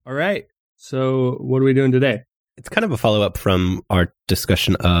All right. So what are we doing today? It's kind of a follow-up from our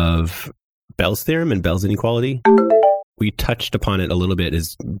discussion of Bell's theorem and Bell's inequality. We touched upon it a little bit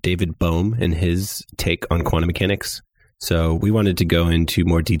as David Bohm and his take on quantum mechanics. So we wanted to go into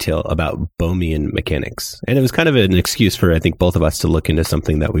more detail about Bohmian mechanics. And it was kind of an excuse for, I think, both of us to look into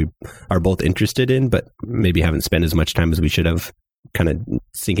something that we are both interested in, but maybe haven't spent as much time as we should have kind of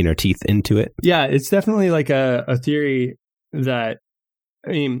sinking our teeth into it. Yeah, it's definitely like a theory that, I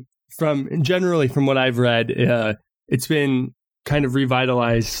mean, from what I've read, it's been kind of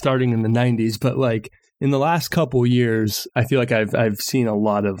revitalized starting in the 90s, but like in the last couple years, I feel like I've seen a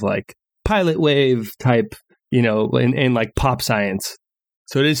lot of like pilot wave type, and like pop science.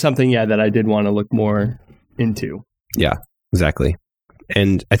 So it is something, that I did want to look more into. Yeah, exactly.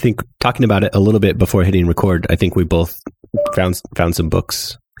 And I think talking about it a little bit before hitting record, I think we both found some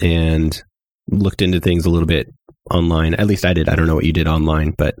books and looked into things a little bit online. At least I did. I don't know what you did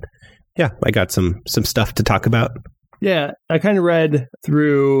online, but yeah, I got some stuff to talk about. Yeah, I kind of read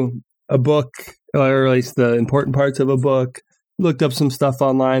through a book, or at least the important parts of a book, looked up some stuff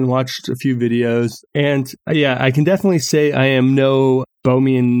online, watched a few videos, and I can definitely say I am no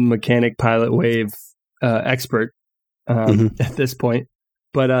Bohmian mechanic pilot wave expert at this point,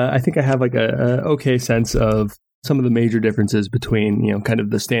 but I think I have like a okay sense of some of the major differences between, kind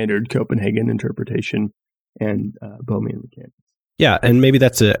of the standard Copenhagen interpretation and Bohmian mechanics. Yeah, and maybe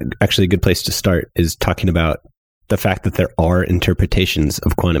that's actually a good place to start, is talking about the fact that there are interpretations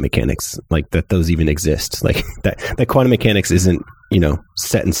of quantum mechanics, like that those even exist, like that quantum mechanics isn't,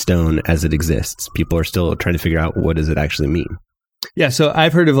 set in stone as it exists. People are still trying to figure out what does it actually mean. Yeah, so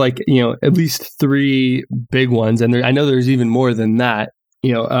I've heard of like, at least 3 big ones, and I know there's even more than that.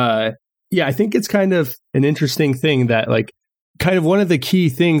 I think it's kind of an interesting thing that like kind of one of the key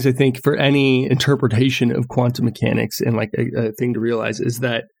things I think for any interpretation of quantum mechanics, and like a thing to realize, is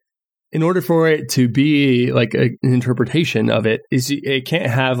that in order for it to be like an interpretation of it, is it can't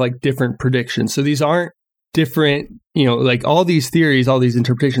have like different predictions. So these aren't different, like all these theories, all these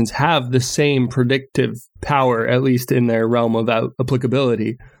interpretations have the same predictive power, at least in their realm of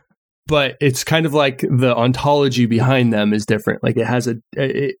applicability. But it's kind of like the ontology behind them is different. Like it has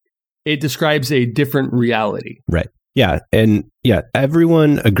it describes a different reality. Right. Yeah. And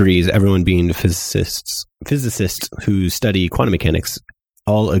everyone agrees, everyone being physicists who study quantum mechanics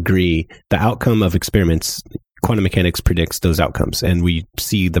all agree the outcome of experiments, quantum mechanics predicts those outcomes. And we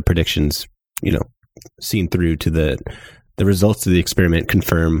see the predictions, seen through to the results of the experiment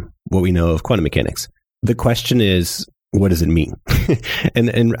confirm what we know of quantum mechanics. The question is, what does it mean?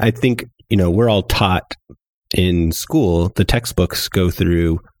 and I think, we're all taught in school, the textbooks go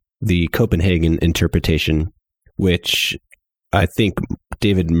through the Copenhagen interpretation, which I think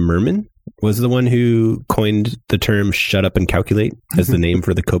David Merman was the one who coined the term shut up and calculate as the name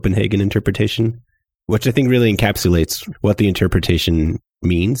for the Copenhagen interpretation, which I think really encapsulates what the interpretation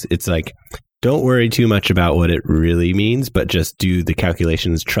means. It's like, don't worry too much about what it really means, but just do the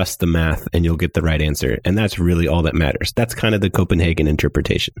calculations, trust the math, and you'll get the right answer. And that's really all that matters. That's kind of the Copenhagen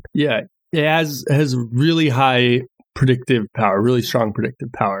interpretation. Yeah, it has really high predictive power, really strong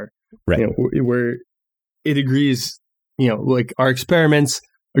predictive power. Right. Where it agrees, like our experiments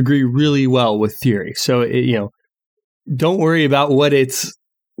agree really well with theory. So, don't worry about what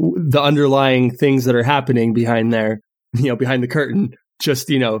the underlying things that are happening behind there, behind the curtain. Just,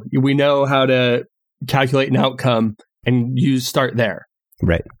 we know how to calculate an outcome and start there.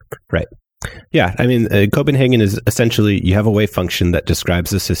 Right. Yeah. I mean, Copenhagen is essentially, you have a wave function that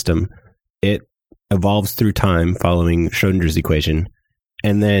describes the system. It evolves through time following Schrödinger's equation.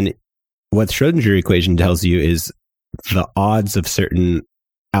 And then what Schrödinger equation tells you is the odds of certain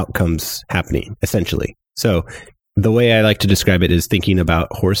outcomes happening, essentially. So the way I like to describe it is thinking about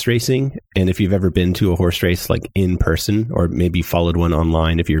horse racing. And if you've ever been to a horse race, like in person, or maybe followed one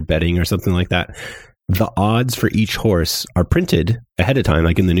online, if you're betting or something like that, the odds for each horse are printed ahead of time,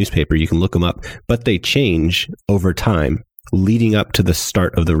 like in the newspaper, you can look them up, but they change over time leading up to the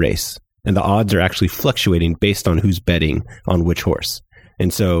start of the race. And the odds are actually fluctuating based on who's betting on which horse.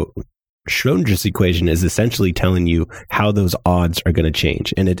 And so Schrödinger's equation is essentially telling you how those odds are going to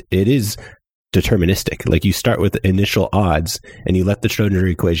change. And it is deterministic. Like you start with initial odds and you let the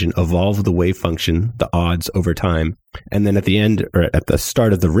Schrödinger equation evolve the wave function, the odds over time. And then at the end, or at the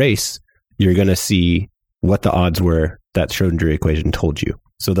start of the race, you're going to see what the odds were that Schrödinger equation told you.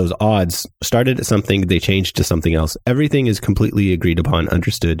 So those odds started at something, they changed to something else. Everything is completely agreed upon,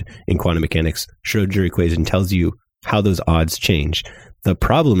 understood in quantum mechanics. Schrödinger equation tells you how those odds change. The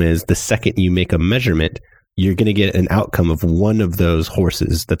problem is the second you make a measurement, you're going to get an outcome of one of those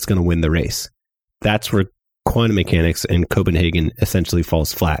horses that's going to win the race. That's where quantum mechanics and Copenhagen essentially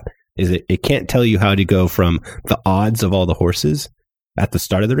falls flat. Is it can't tell you how to go from the odds of all the horses at the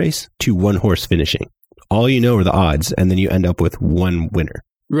start of the race to one horse finishing. All you know are the odds, and then you end up with one winner.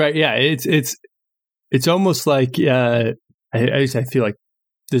 Right. Yeah. It's almost like I feel like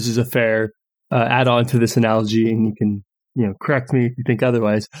this is a fair add-on to this analogy, and you can correct me if you think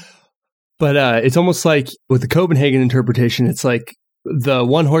otherwise. But it's almost like with the Copenhagen interpretation, it's like the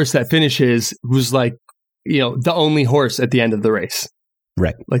one horse that finishes was like the only horse at the end of the race.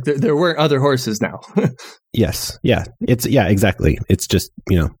 Right. Like there weren't other horses now. Yes. Yeah. Exactly. It's just,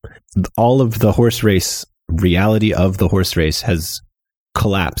 all of the horse race, reality of the horse race has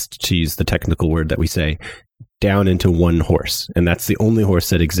collapsed, to use the technical word that we say, down into one horse. And that's the only horse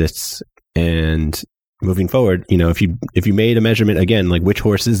that exists. And moving forward, if you made a measurement again, like which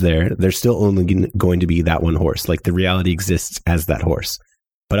horse is there, there's still only going to be that one horse. Like the reality exists as that horse.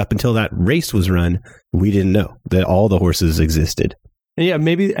 But up until that race was run, we didn't know that all the horses existed. And yeah,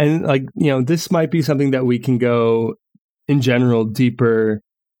 maybe, and this might be something that we can go in general deeper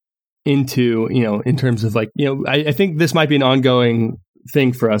into, in terms of I think this might be an ongoing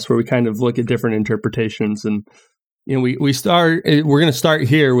thing for us where we kind of look at different interpretations, and we're going to start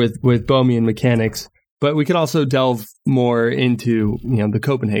here with Bohmian mechanics, but we could also delve more into the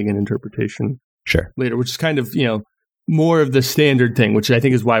Copenhagen interpretation later, which is kind of more of the standard thing, which I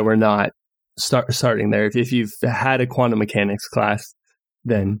think is why we're not starting there. If you've had a quantum mechanics class,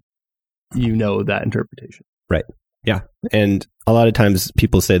 then that interpretation. Right. Yeah. And a lot of times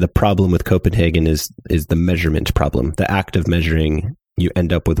people say the problem with Copenhagen is the measurement problem. The act of measuring, you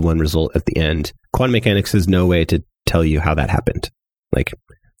end up with one result at the end. Quantum mechanics has no way to tell you how that happened. Like,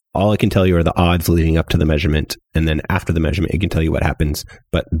 all it can tell you are the odds leading up to the measurement, and then after the measurement, it can tell you what happens.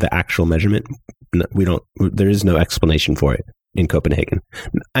 But the actual measurement, there is no explanation for it in Copenhagen.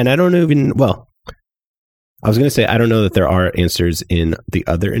 And I don't even, I was going to say, I don't know that there are answers in the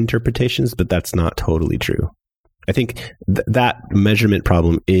other interpretations, but that's not totally true. I think that measurement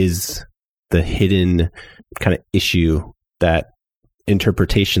problem is the hidden kind of issue that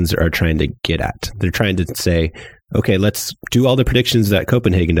interpretations are trying to get at. They're trying to say, okay, let's do all the predictions that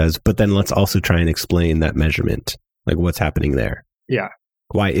Copenhagen does, but then let's also try and explain that measurement, like what's happening there. Yeah.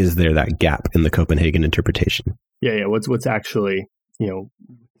 Why is there that gap in the Copenhagen interpretation? Yeah. What's actually,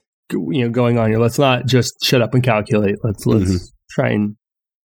 going on here? Let's not just shut up and calculate. Let's try and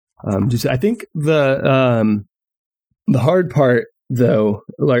I think the hard part though,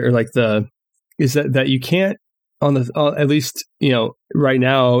 is that you can't at least right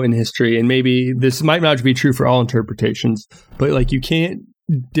now in history, and maybe this might not be true for all interpretations, but you can't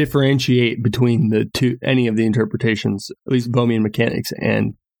differentiate between the two, any of the interpretations, at least Bohmian mechanics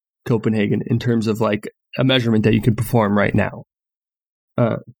and Copenhagen, in terms of a measurement that you can perform right now.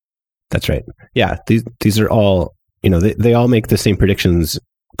 That's right. Yeah, these are all, they all make the same predictions.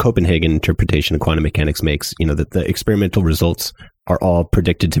 Copenhagen interpretation of quantum mechanics makes, that the experimental results are all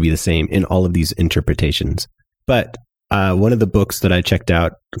predicted to be the same in all of these interpretations. But one of the books that I checked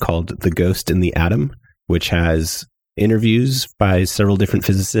out called The Ghost in the Atom, which has interviews by several different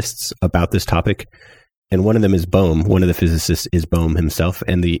physicists about this topic. And one of them is Bohm. One of the physicists is Bohm himself.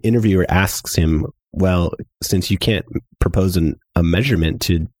 And the interviewer asks him, well, since you can't propose a measurement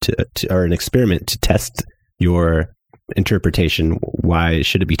or an experiment to test your interpretation, why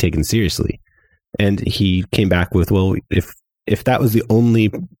should it be taken seriously? And he came back with, well, if that was the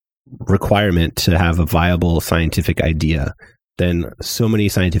only requirement to have a viable scientific idea, then so many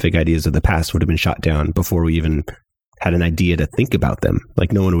scientific ideas of the past would have been shot down before we even had an idea to think about them.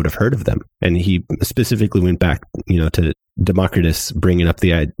 Like no one would have heard of them. And he specifically went back, to Democritus bringing up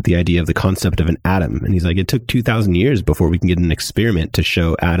the idea of the concept of an atom. And he's like, it took 2,000 years before we can get an experiment to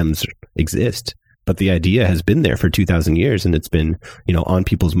show atoms exist. But the idea has been there for 2,000 years, and it's been, on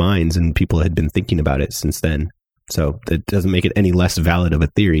people's minds, and people had been thinking about it since then. So it doesn't make it any less valid of a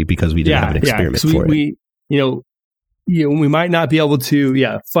theory because we didn't have an experiment for it. We might not be able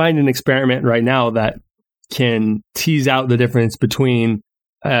to, find an experiment right now that can tease out the difference between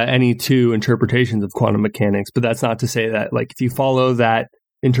any two interpretations of quantum mechanics. But that's not to say that, if you follow that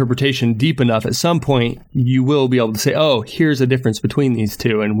interpretation deep enough, at some point you will be able to say, oh, here's a difference between these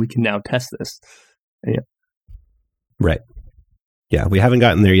two, and we can now test this. Yeah. Right. Yeah, we haven't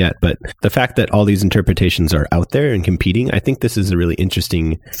gotten there yet, but the fact that all these interpretations are out there and competing, I think this is a really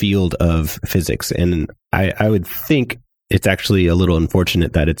interesting field of physics. And I would think it's actually a little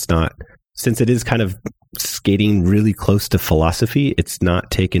unfortunate that it's not, since it is kind of skating really close to philosophy, it's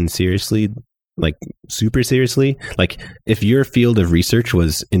not taken seriously like super seriously. Like if your field of research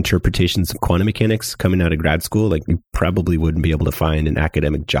was interpretations of quantum mechanics coming out of grad school, like you probably wouldn't be able to find an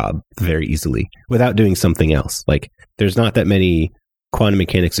academic job very easily without doing something else. Like there's not that many quantum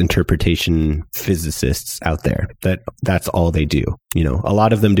mechanics interpretation physicists out there that's all they do. You know, a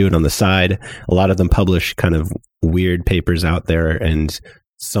lot of them do it on the side. A lot of them publish kind of weird papers out there, and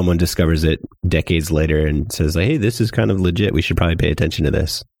someone discovers it decades later and says, like, hey, this is kind of legit. We should probably pay attention to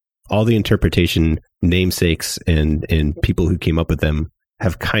this. All the interpretation namesakes and people who came up with them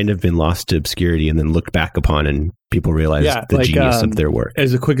have kind of been lost to obscurity and then looked back upon, and people realize the genius of their work.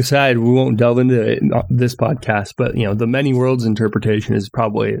 As a quick aside, we won't delve into it in this podcast, but you know, the many worlds interpretation is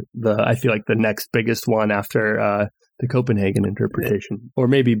probably I feel like the next biggest one after the Copenhagen interpretation, or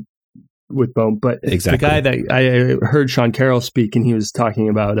maybe with Bohm. But exactly. The guy that I heard Sean Carroll speak, and he was talking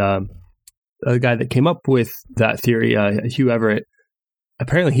about a guy that came up with that theory, Hugh Everett.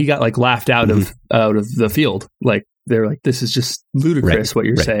 Apparently, he got like laughed out of the field. Like they're like, this is just ludicrous what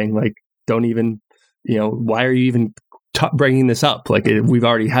you're saying. Like, don't even, you know, why are you even bringing this up? Like we've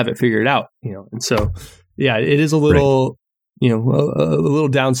already have it figured out, you know. And so, yeah, it is a little, you know, a little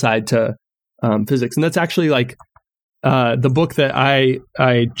downside to physics. And that's actually like the book that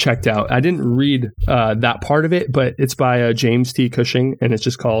I checked out. I didn't read that part of it, but it's by James T. Cushing, and it's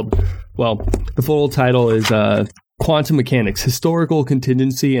just called, well, the full title is Quantum Mechanics, Historical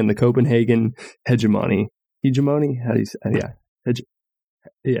Contingency and the Copenhagen Hegemony. Hegemony? How do you say?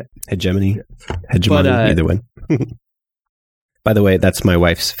 Hegemony. Hegemony, either one. By the way, that's my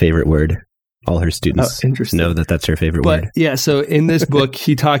wife's favorite word. All her students know that that's her favorite word. Yeah, so in this book,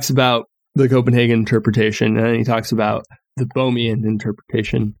 he talks about the Copenhagen interpretation, and he talks about the Bohmian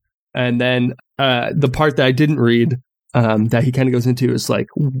interpretation. And then the part that I didn't read that he kind of goes into is like,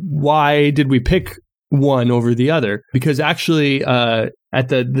 why did we pick one over the other? Because actually at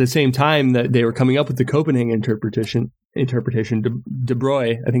the same time that they were coming up with the Copenhagen interpretation, De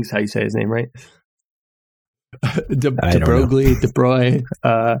Broglie, I think is how you say his name, right? De Broglie.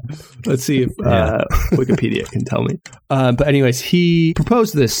 Let's see if Wikipedia can tell me. But anyways, he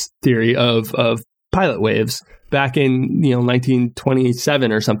proposed this theory of pilot waves back in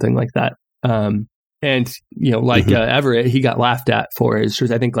 1927 or something like that. And Everett, he got laughed at for his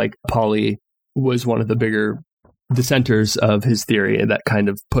truth. I think like Pauli was one of the bigger dissenters of his theory, and that kind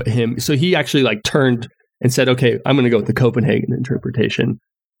of put him. So he actually like turned and said, "Okay, I'm going to go with the Copenhagen interpretation."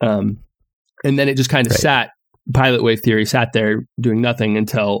 And then it just kind of sat. Pilot wave theory sat there doing nothing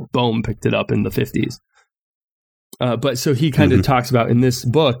until Bohm picked it up in the 50s. But so he kind of talks about in this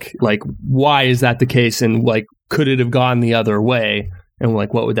book, like, why is that the case? And like, could it have gone the other way? And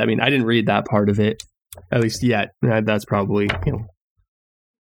like, what would that mean? I didn't read that part of it, at least yet. That's probably,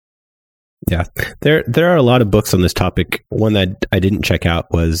 Yeah, there are a lot of books on this topic. One that I didn't check out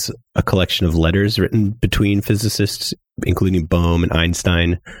was a collection of letters written between physicists, including Bohm and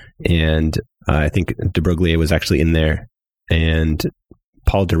Einstein, and I think de Broglie was actually in there, and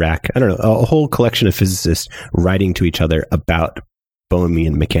Paul Dirac. I don't know, a whole collection of physicists writing to each other about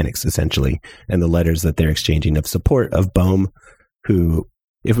Bohmian mechanics, essentially, and the letters that they're exchanging of support of Bohm, who,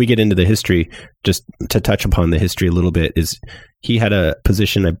 if we get into the history, just to touch upon the history a little bit, is he had a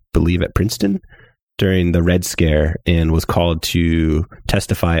position, I believe, at Princeton during the Red Scare and was called to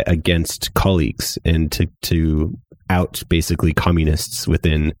testify against colleagues and to out basically communists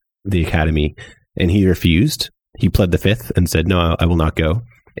within the academy. And he refused. He pled the fifth and said, no, I will not go.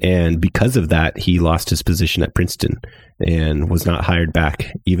 And because of that, he lost his position at Princeton and was not hired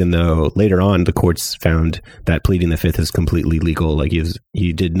back, even though later on the courts found that pleading the fifth is completely legal. Like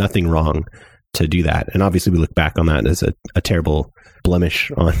he did nothing wrong to do that. And obviously we look back on that as a terrible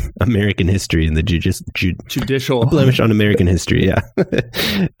blemish on American history and the judicial blemish on American history. Yeah.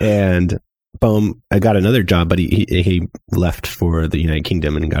 And Bohm got another job, but he left for the United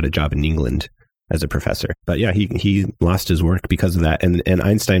Kingdom and got a job in England as a professor. But yeah, he lost his work because of that. And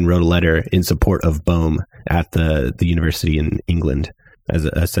Einstein wrote a letter in support of Bohm at the university in England as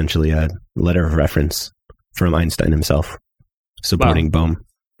essentially a letter of reference from Einstein himself supporting Bohm.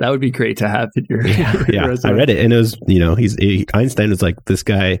 That would be great to have in your resume. I read it, and it was, Einstein was like, this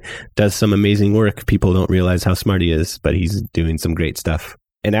guy does some amazing work. People don't realize how smart he is, but he's doing some great stuff.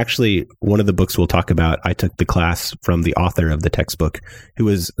 And actually, one of the books we'll talk about, I took the class from the author of the textbook, who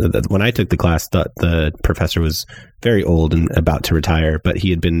was, when I took the class, the professor was very old and about to retire, but he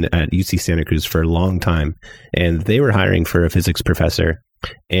had been at UC Santa Cruz for a long time, and they were hiring for a physics professor.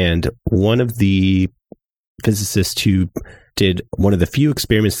 And one of the physicists who did one of the few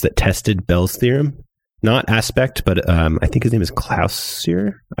experiments that tested Bell's theorem, not aspect, but I think his name is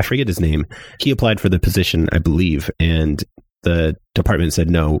Clausier. I forget his name. He applied for the position, I believe, and the department said,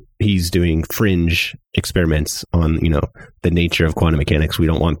 no, he's doing fringe experiments on, the nature of quantum mechanics. We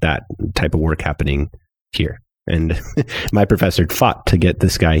don't want that type of work happening here. And my professor fought to get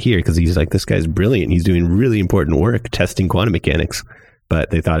this guy here because he's like, this guy's brilliant. He's doing really important work testing quantum mechanics, but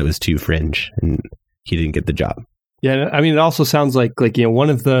they thought it was too fringe and he didn't get the job. Yeah. I mean, it also sounds like,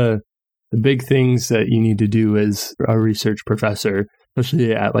 one of the big things that you need to do as a research professor,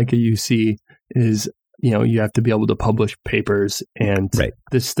 especially at like a UC, is, you have to be able to publish papers, and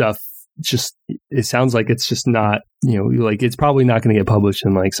this stuff it sounds like it's just not, it's probably not going to get published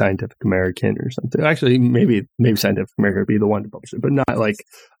in like Scientific American or something. Actually, maybe Scientific American would be the one to publish it, but not like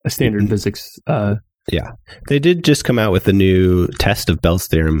a standard physics. Yeah. They did just come out with a new test of Bell's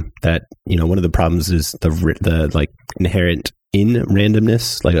theorem that, one of the problems is the like inherent in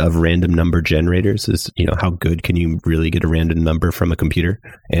randomness, like of random number generators is, how good can you really get a random number from a computer?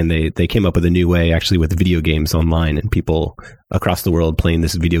 And they came up with a new way actually with video games online and people across the world playing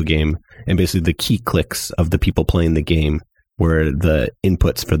this video game. And basically the key clicks of the people playing the game were the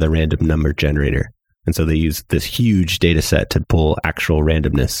inputs for the random number generator. And so they used this huge data set to pull actual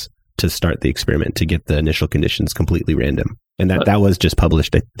randomness to start the experiment to get the initial conditions completely random. And that was just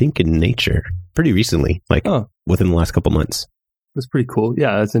published, I think, in Nature pretty recently, within the last couple months. That's pretty cool.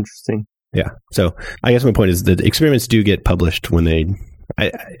 Yeah, that's interesting. Yeah. So I guess my point is that experiments do get published when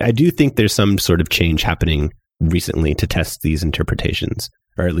I do think there's some sort of change happening recently to test these interpretations,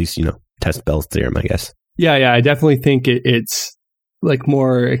 or at least, test Bell's theorem, I guess. Yeah. I definitely think it's like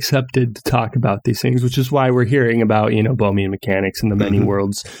more accepted to talk about these things, which is why we're hearing about, Bohmian mechanics and the many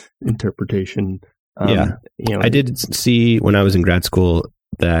worlds interpretation. I did see when I was in grad school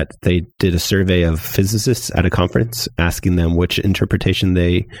that they did a survey of physicists at a conference asking them which interpretation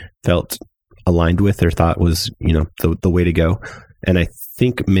they felt aligned with or thought was, the way to go. And I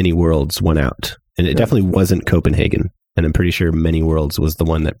think many worlds won out. And it definitely wasn't Copenhagen. And I'm pretty sure many worlds was the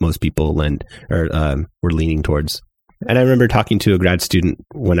one that most people were leaning towards. And I remember talking to a grad student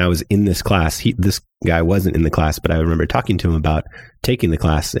when I was in this class. This guy wasn't in the class, but I remember talking to him about taking the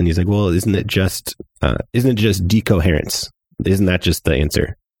class. And he's like, well, isn't it just decoherence? Isn't that just the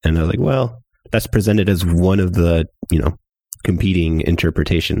answer? And I was like, well, that's presented as one of the, competing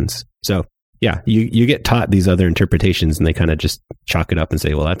interpretations. So yeah, you get taught these other interpretations and they kind of just chalk it up and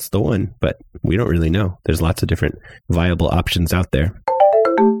say, well, that's the one, but we don't really know. There's lots of different viable options out there.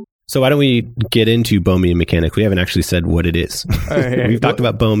 So why don't we get into Bohmian mechanics? We haven't actually said what it is. All right. We've talked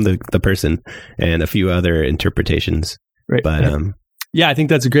about Bohm, the person, and a few other interpretations. Right. But yeah, I think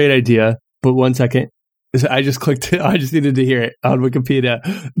that's a great idea. But one second. I just clicked it. I just needed to hear it on Wikipedia.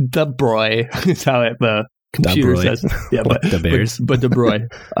 De Broglie is how the computer says. Yeah, but the Bears. But De Broglie,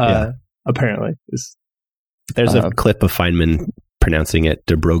 apparently. There's a clip of Feynman pronouncing it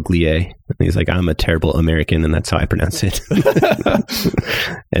De Broglie. He's like, I'm a terrible American, and that's how I pronounce it.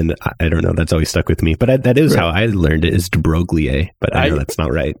 And I don't know. That's always stuck with me. But that is how I learned it, is De Broglie. But I know that's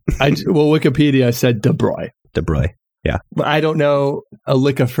not right. Wikipedia said De Broglie. De Broglie. Yeah. But I don't know a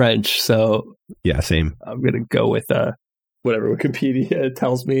lick of French, so yeah, same. I'm going to go with whatever Wikipedia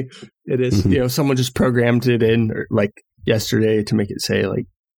tells me it is. Mm-hmm. Someone just programmed it in like yesterday to make it say like,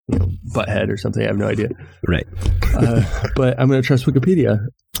 butthead or something. I have no idea. Right. But I'm going to trust Wikipedia.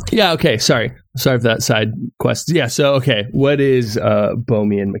 Yeah. Okay. Sorry for that side quest. Yeah. So, okay. What is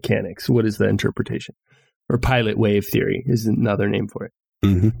Bohmian mechanics? What is the interpretation? Or pilot wave theory is another name for it.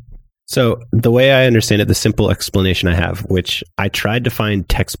 Mm-hmm. So the way I understand it, the simple explanation I have, which I tried to find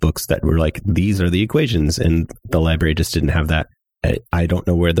textbooks that were like, these are the equations, and the library just didn't have that. I don't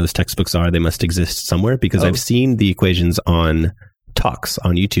know where those textbooks are. They must exist somewhere because I've seen the equations on talks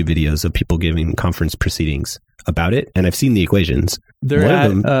on YouTube videos of people giving conference proceedings about it. And I've seen the equations. They're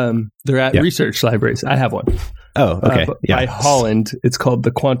at research libraries. I have one. Oh, okay. By Holland. It's called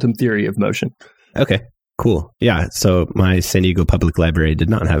The Quantum Theory of Motion. Okay. Cool. Yeah. So my San Diego Public Library did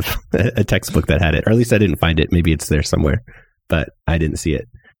not have a textbook that had it, or at least I didn't find it. Maybe it's there somewhere, but I didn't see it.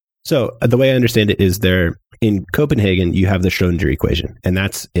 So the way I understand it is in Copenhagen, you have the Schrödinger equation, and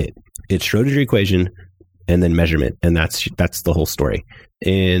that's it. It's Schrödinger equation and then measurement, and that's the whole story.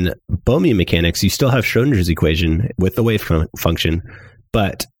 In Bohmian mechanics, you still have Schrödinger's equation with the wave function,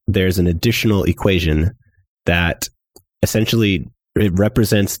 but there's an additional equation that essentially it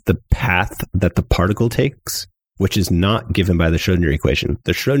represents the path that the particle takes, which is not given by the Schrödinger equation.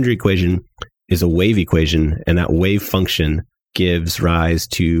 The Schrödinger equation is a wave equation, and that wave function gives rise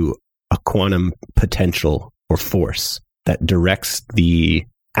to a quantum potential or force that directs the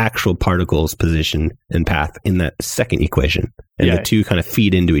actual particle's position and path in that second equation. and the two kind of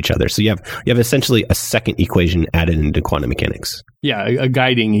feed into each other. So you have essentially a second equation added into quantum mechanics. Yeah, a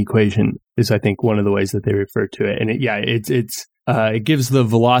guiding equation is, I think, one of the ways that they refer to it. And it gives the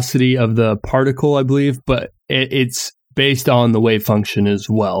velocity of the particle, I believe, but it's based on the wave function as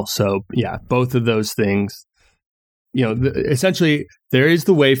well. So yeah, both of those things, essentially there is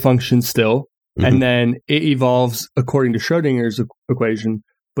the wave function still, and then it evolves according to Schrodinger's equation.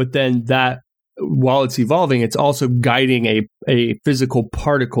 But then that, while it's evolving, it's also guiding a physical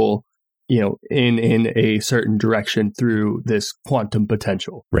particle, in a certain direction through this quantum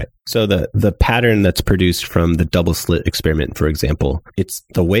potential. Right. So the pattern that's produced from the double slit experiment, for example, it's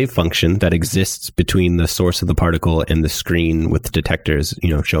the wave function that exists between the source of the particle and the screen with detectors,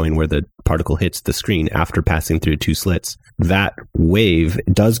 showing where the particle hits the screen after passing through two slits. That wave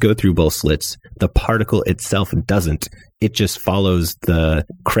does go through both slits. The particle itself doesn't. It just follows the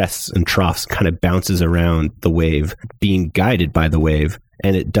crests and troughs, kind of bounces around the wave, being guided by the wave.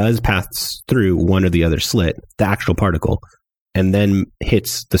 And it does pass through one or the other slit, the actual particle, and then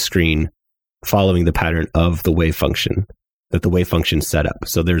hits the screen following the pattern of the wave function that the wave function set up.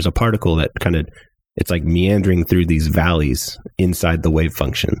 So there's a particle that it's like meandering through these valleys inside the wave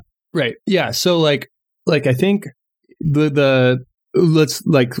function. Right. Yeah. So like I think I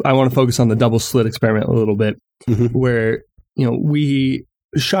want to focus on the double slit experiment a little bit, where, we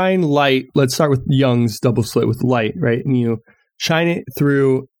shine light. Let's start with Young's double slit with light, right? And shine it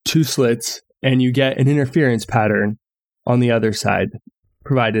through two slits and you get an interference pattern on the other side,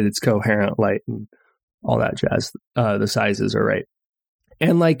 provided it's coherent light and all that jazz. The sizes are right.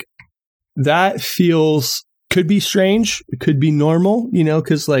 And that could be strange. It could be normal,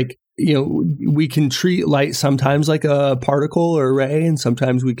 because we can treat light sometimes like a particle or a ray, and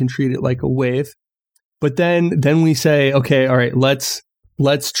sometimes we can treat it like a wave. But then we say, okay, all right, let's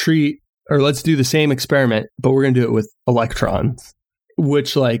do the same experiment, but we're going to do it with electrons,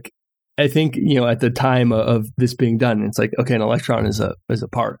 which I think, at the time of this being done, it's like, okay, an electron is a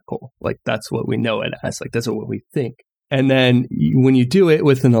particle. That's what we know it as. That's what we think. And then when you do it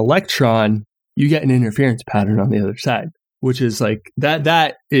with an electron, you get an interference pattern on the other side, which is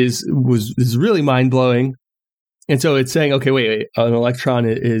that is really mind blowing. And so it's saying, okay, wait, an electron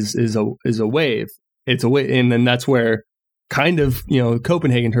is a wave. It's a wave. And then that's where kind of,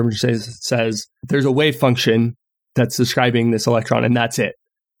 Copenhagen term says there's a wave function that's describing this electron, and that's it.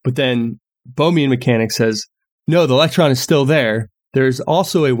 But then Bohmian mechanics says, no, the electron is still there. There's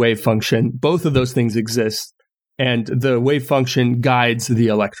also a wave function. Both of those things exist, and the wave function guides the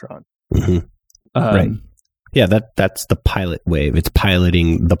electron. Right. Yeah, that's the pilot wave. It's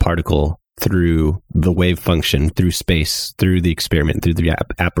piloting the particle through the wave function, through space, through the experiment, through the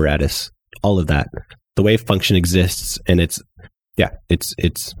apparatus, all of that. The wave function exists, and it's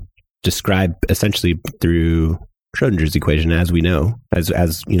described essentially through Schrodinger's equation, as we know,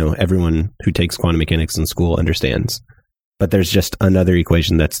 as everyone who takes quantum mechanics in school understands. But there's just another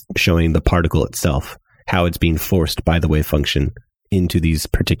equation that's showing the particle itself, how it's being forced by the wave function into these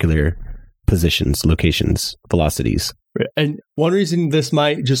particular positions, locations, velocities. And one reason this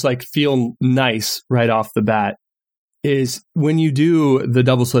might just feel nice right off the bat is when you do the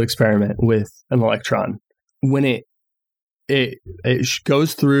double slit experiment with an electron, when it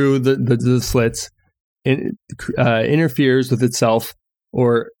goes through the slits, it interferes with itself,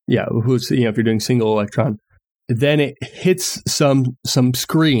 or if you're doing single electron, then it hits some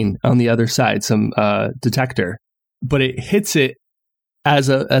screen on the other side, some detector, but it hits it as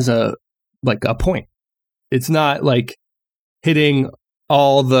a point. It's not hitting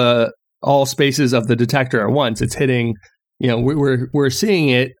all spaces of the detector at once. It's hitting, we're seeing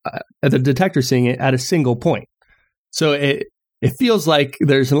it, the detector seeing it at a single point. So it feels like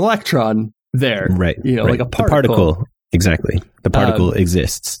there's an electron there, right? Right. Like a particle. The particle, exactly. The particle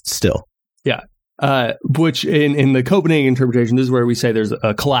exists still. Yeah. Which in the Copenhagen interpretation, this is where we say there's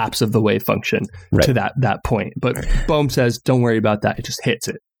a collapse of the wave function to that point. But Bohm says, don't worry about that. It just hits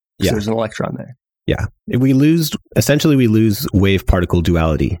it. Yeah. There's an electron there. Yeah. We lose wave-particle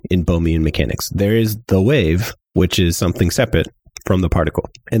duality in Bohmian mechanics. There is the wave, which is something separate from the particle.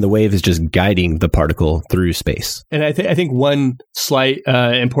 And the wave is just guiding the particle through space. And I think one slight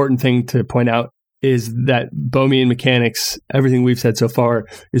important thing to point out is that Bohmian mechanics, everything we've said so far,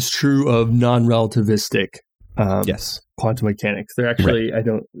 is true of non-relativistic quantum mechanics. They're actually,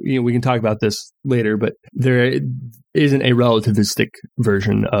 we can talk about this later, but there isn't a relativistic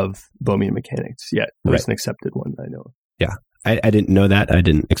version of Bohmian mechanics yet. There's an accepted one that I know of. Yeah. I didn't know that. I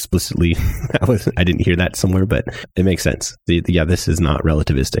didn't explicitly, I didn't hear that somewhere, but it makes sense. This is not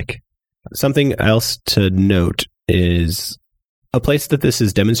relativistic. Something else to note is A place that this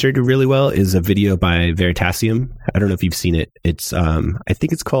is demonstrated really well is a video by Veritasium. I don't know if you've seen it. It's I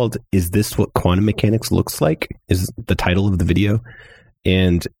think it's called "Is This What Quantum Mechanics Looks Like?" is the title of the video,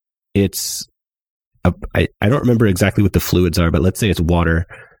 and it's I don't remember exactly what the fluids are, but let's say it's water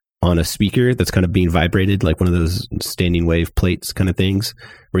on a speaker that's kind of being vibrated, like one of those standing wave plates kind of things,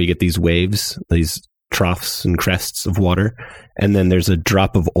 where you get these waves, these troughs and crests of water, and then there's a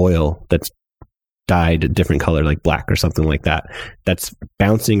drop of oil that's dyed a different color, like black or something like that, that's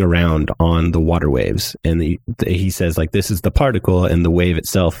bouncing around on the water waves. And he says, like, this is the particle, and the wave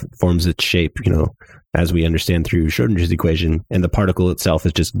itself forms its shape, as we understand through Schrodinger's equation, and the particle itself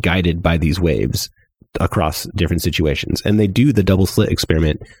is just guided by these waves across different situations. And they do the double slit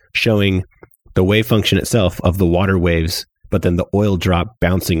experiment showing the wave function itself of the water waves, but then the oil drop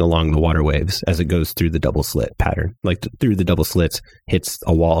bouncing along the water waves as it goes through the double slit pattern, like through the double slits, hits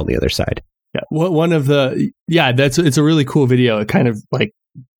a wall on the other side. Yeah, it's a really cool video. It kind of like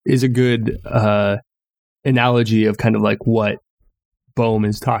is a good analogy of kind of like what Bohm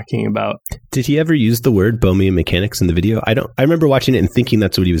is talking about. Did he ever use the word Bohmian mechanics in the video? I remember watching it and thinking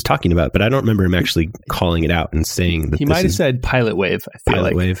that's what he was talking about, but I don't remember him actually calling it out and saying that he might have said pilot wave.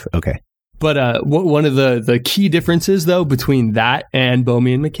 Pilot wave, okay. But one of the key differences though between that and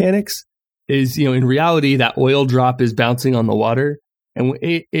Bohmian mechanics is, in reality, that oil drop is bouncing on the water. And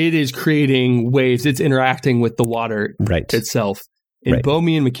it is creating waves. It's interacting with the water itself. In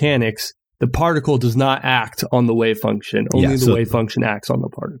Bohmian mechanics, the particle does not act on the wave function. Only the wave function acts on the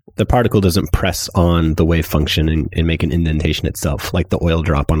particle. The particle doesn't press on the wave function and make an indentation itself, like the oil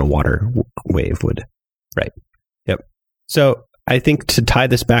drop on a water wave would. Right. Yep. So I think to tie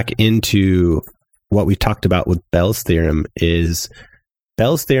this back into what we talked about with Bell's theorem is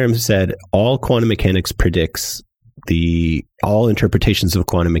Bell's theorem said all quantum mechanics predicts all interpretations of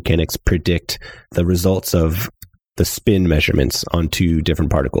quantum mechanics predict the results of the spin measurements on two different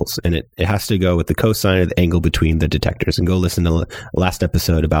particles. And it has to go with the cosine of the angle between the detectors. And go listen to the last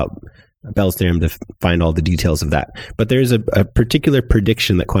episode about Bell's theorem to find all the details of that. But there's a particular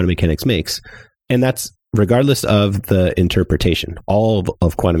prediction that quantum mechanics makes, and that's regardless of the interpretation. All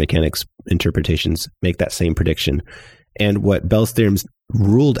of quantum mechanics interpretations make that same prediction. And what Bell's theorem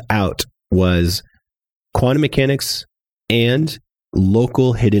ruled out was quantum mechanics and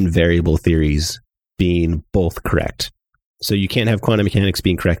local hidden variable theories being both correct. So you can't have quantum mechanics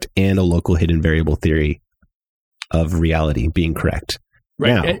being correct and a local hidden variable theory of reality being correct.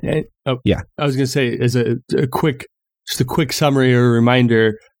 Right. Now, I was going to say, as a quick summary or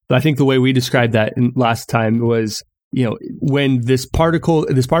reminder, I think the way we described that last time was, when this particle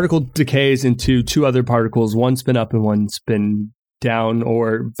decays into two other particles, one spin up and one spin down,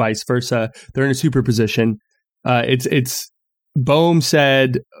 or vice versa, they're in a superposition. It's Bohm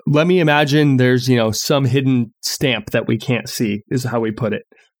said, let me imagine there's some hidden stamp that we can't see, is how we put it,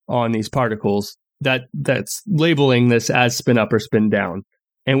 on these particles that's labeling this as spin up or spin down.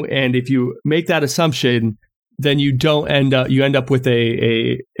 And if you make that assumption, then you end up with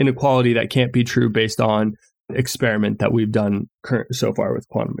a inequality that can't be true based on experiment that we've done so far with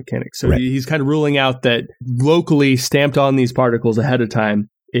quantum mechanics. So he's kind of ruling out that locally stamped on these particles ahead of time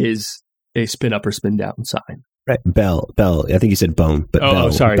is a spin up or spin down sign. Right. Bell. I think you said Bohm, but Bell.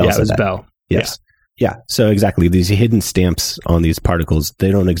 Oh, sorry. Bell it was that. Bell. Yes. Yeah. So exactly. These hidden stamps on these particles, they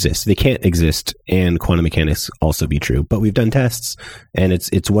don't exist. They can't exist, and quantum mechanics also be true. But we've done tests, and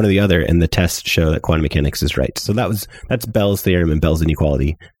it's one or the other, and the tests show that quantum mechanics is right. So that's Bell's theorem and Bell's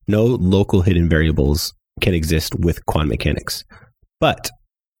inequality. No local hidden variables can exist with quantum mechanics. But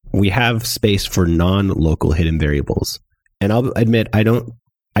we have space for non-local hidden variables. And I'll admit,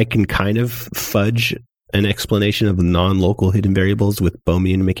 I can kind of fudge an explanation of non-local hidden variables with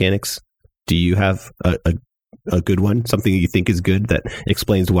Bohmian mechanics. Do you have a good one? Something you think is good that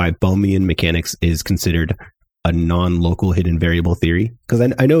explains why Bohmian mechanics is considered a non-local hidden variable theory?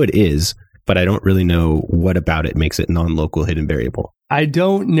 Because I know it is, but I don't really know what about it makes it non-local hidden variable. I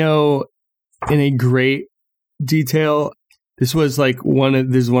don't know in a great detail. This was like one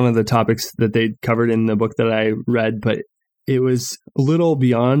of the topics that they covered in the book that I read, but it was a little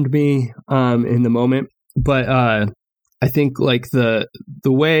beyond me in the moment. But I think like the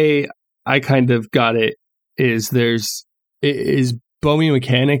way I kind of got it is Bohmian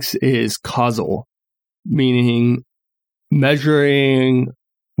mechanics is causal, meaning measuring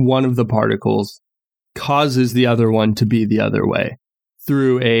one of the particles causes the other one to be the other way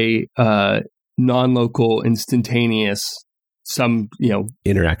through a non-local instantaneous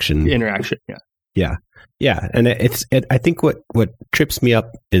interaction. Yeah. And I think what trips me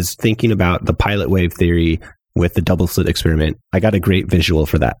up is thinking about the pilot wave theory with the double slit experiment. I got a great visual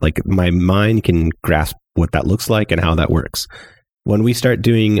for that. Like my mind can grasp what that looks like and how that works. when we start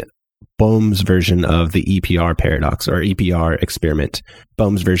doing Bohm's version of the EPR paradox or EPR experiment,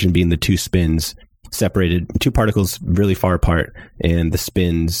 Bohm's version being the two spins separated, two particles really far apart, and the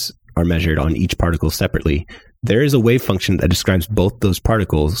spins are measured on each particle separately. There is a wave function that describes both those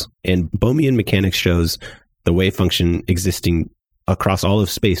particles, and Bohmian mechanics shows the wave function existing across all of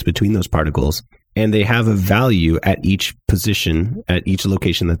space between those particles, and they have a value at each position, at each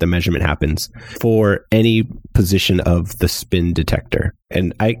location that the measurement happens for any position of the spin detector.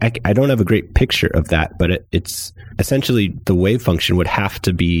 And I don't have a great picture of that, but it's essentially the wave function would have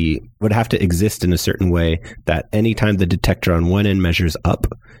to exist in a certain way that anytime the detector on one end measures up,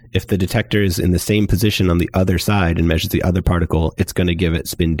 if the detector is in the same position on the other side and measures the other particle, it's going to give it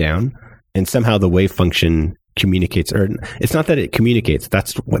spin down. And somehow the wave function communicates, or it's not that it communicates.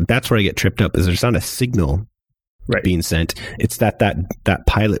 That's where I get tripped up, is there's not a signal being sent. It's that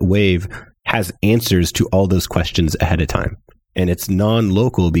pilot wave has answers to all those questions ahead of time. And it's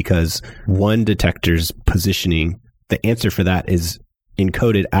non-local because one detector's positioning, the answer for that is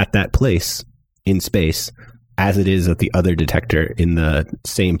encoded at that place in space as it is at the other detector in the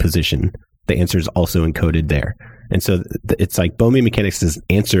same position. The answer is also encoded there. And so it's like Bohmian mechanics does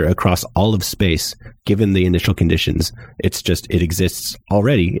answer across all of space, given the initial conditions. It's just, it exists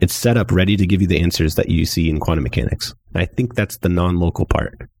already. It's set up ready to give you the answers that you see in quantum mechanics. I think that's the non-local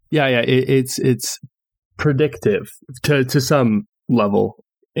part. Yeah. It's predictive to some level.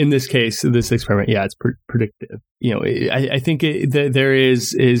 In this case, this experiment, it's predictive. I think there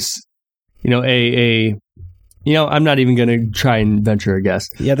is I'm not even going to try and venture a guess.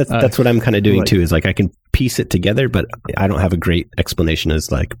 Yeah, that's what I'm kind of doing too, is like I can piece it together, but I don't have a great explanation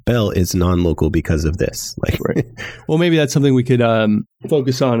as like Bell is non-local because of this. Like, right. Well, maybe that's something we could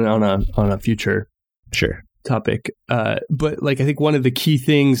focus on a future topic. But like I think one of the key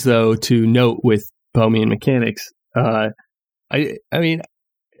things though to note with Bohmian mechanics, I mean,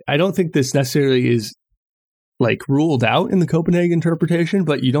 I don't think this necessarily is like ruled out in the Copenhagen interpretation,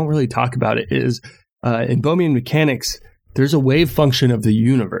 but you don't really talk about it, is in Bohmian mechanics, there's a wave function of the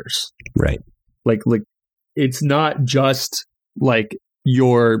universe. Right. Like it's not just like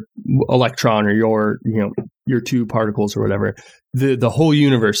your electron or your two particles or whatever. The whole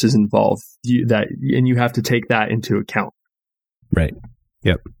universe is involved. And you have to take that into account. Right.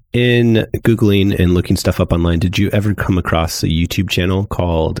 Yep. In Googling and looking stuff up online, did you ever come across a YouTube channel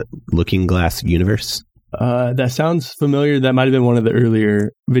called Looking Glass Universe? That sounds familiar. That might have been one of the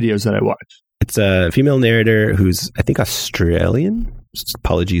earlier videos that I watched. It's a female narrator who's, I think, Australian.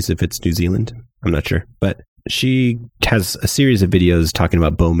 Apologies if it's New Zealand. I'm not sure. But she has a series of videos talking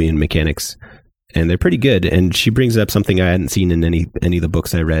about Bohmian mechanics, and they're pretty good. And she brings up something I hadn't seen in any of the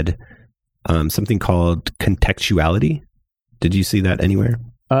books I read, something called contextuality. Did you see that anywhere?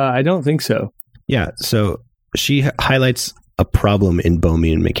 I don't think so. Yeah. So she highlights a problem in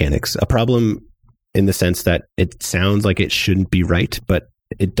Bohmian mechanics, a problem in the sense that it sounds like it shouldn't be right, but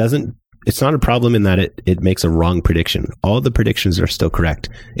it doesn't. It's not a problem in that it makes a wrong prediction. All the predictions are still correct.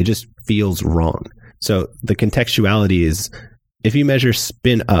 It just feels wrong. So the contextuality is, if you measure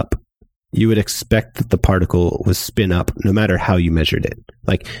spin up, you would expect that the particle was spin up no matter how you measured it.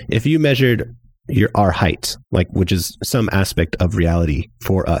 Like if you measured our height, like, which is some aspect of reality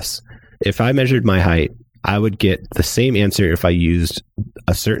for us. If I measured my height, I would get the same answer if I used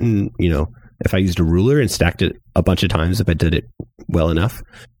a certain, if I used a ruler and stacked it a bunch of times, if I did it well enough,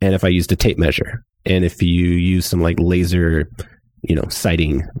 and if I used a tape measure, and if you use some like laser,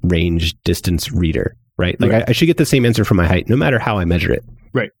 sighting range distance reader, right? Like I should get the same answer for my height no matter how I measure it.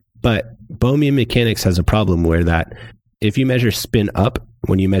 Right. But Bohmian mechanics has a problem where that if you measure spin up,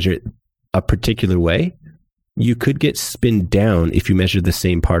 when you measure it a particular way, you could get spin down if you measure the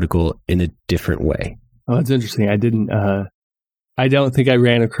same particle in a different way. Oh, that's interesting. I don't think I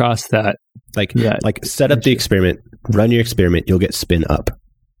ran across that. Like set up the experiment, run your experiment, you'll get spin up.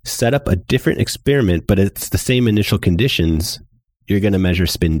 Set up a different experiment, but it's the same initial conditions, you're going to measure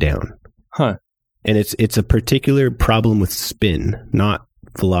spin down. Huh. And it's a particular problem with spin, not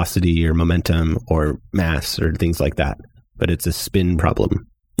velocity or momentum or mass or things like that, but it's a spin problem.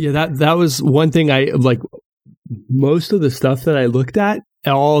 Yeah, that was one thing I like. Most of the stuff that I looked at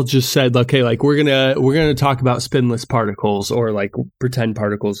all just said, okay, like we're gonna talk about spinless particles, or like pretend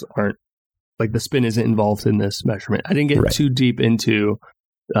particles aren't, like the spin isn't involved in this measurement. I didn't get too deep into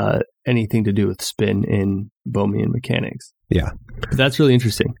anything to do with spin in Bohmian mechanics. Yeah, but that's really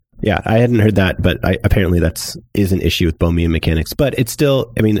interesting. Yeah, I hadn't heard that, but apparently is an issue with Bohmian mechanics. But it's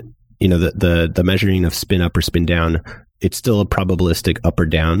still, I mean, the measuring of spin up or spin down, it's still a probabilistic up or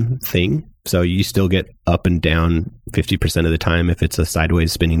down thing. So you still get up and down 50% of the time if it's a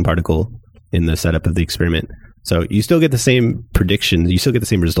sideways spinning particle in the setup of the experiment. So you still get the same predictions, you still get the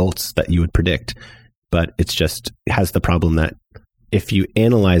same results that you would predict, but it's just has the problem that if you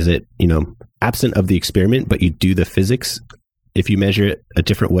analyze it, absent of the experiment, but you do the physics, if you measure it a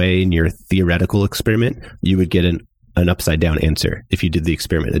different way in your theoretical experiment, you would get an upside down answer if you did the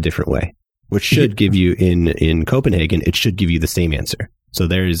experiment a different way, which should give you in Copenhagen, it should give you the same answer. So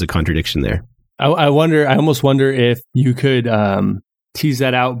there is a contradiction there. I almost wonder if you could tease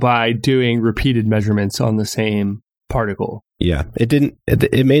that out by doing repeated measurements on the same particle. Yeah,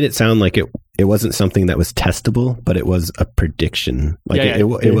 it made it sound like it wasn't something that was testable, but it was a prediction. Like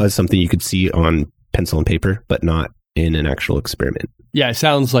it was something you could see on pencil and paper, but not in an actual experiment. Yeah, it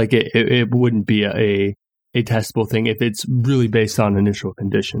sounds like it wouldn't be a testable thing if it's really based on initial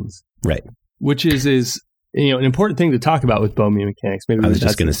conditions. Right. Which is an important thing to talk about with Bohmian mechanics. Maybe I was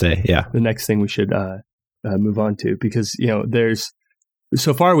just going to say, yeah. The next thing we should move on to, because,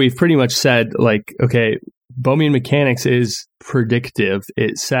 so far we've pretty much said, like, okay, Bohmian mechanics is predictive.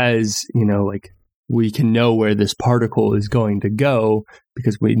 It says, we can know where this particle is going to go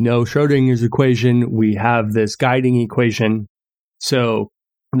because we know Schrodinger's equation. We have this guiding equation. So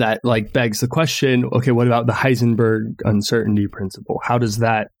that begs the question, okay, what about the Heisenberg uncertainty principle? How does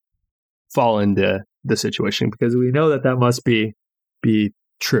that fall into the situation? Because we know that must be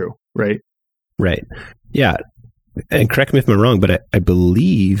true, right? Right. Yeah. And correct me if I'm wrong, but I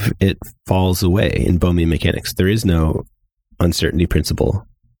believe it falls away in Bohmian mechanics. There is no uncertainty principle.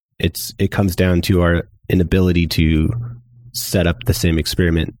 It comes down to our inability to set up the same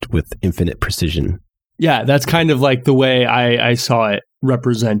experiment with infinite precision. Yeah, that's kind of like the way I saw it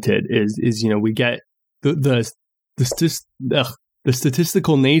represented is we get the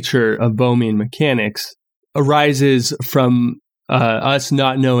statistical nature of Bohmian mechanics arises from us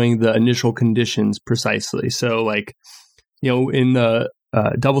not knowing the initial conditions precisely. So in the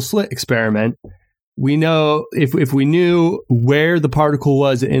double slit experiment, we know if we knew where the particle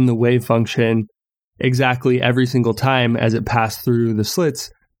was in the wave function exactly every single time as it passed through the slits,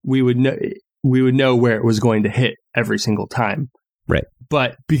 we would know where it was going to hit every single time. Right.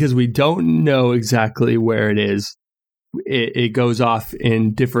 But because we don't know exactly where it is, it goes off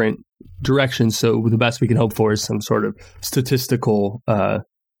in different directions. So the best we can hope for is some sort of statistical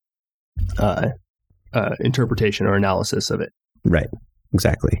interpretation or analysis of it. Right.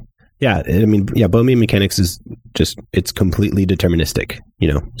 Exactly. Yeah. I mean, Bohmian mechanics is it's completely deterministic.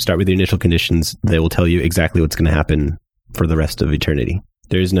 Start with the initial conditions. They will tell you exactly what's going to happen for the rest of eternity.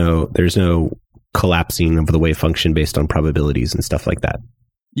 There's no collapsing of the wave function based on probabilities and stuff like that.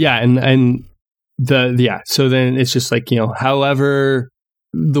 Yeah. So then it's just however,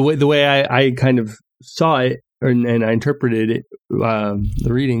 the way I kind of saw it and I interpreted it,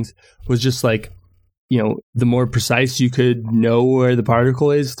 the readings was just the more precise you could know where the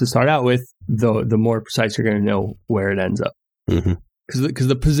particle is to start out with, the more precise you're going to know where it ends up. Because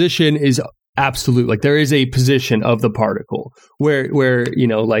the position is absolute. There is a position of the particle where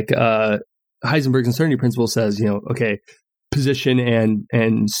Heisenberg's uncertainty principle says, okay, position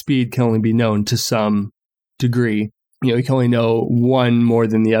and speed can only be known to some degree. You can only know one more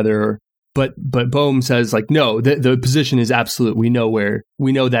than the other. But Bohm says no, the position is absolute. We know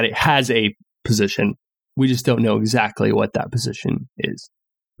that it has a position. We just don't know exactly what that position is.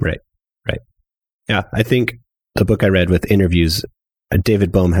 Right. Yeah. I think the book I read with interviews,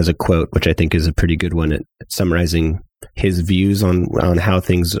 David Bohm has a quote, which I think is a pretty good one at summarizing his views on how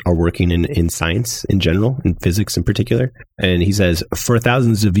things are working in science in general, in physics in particular. And he says, for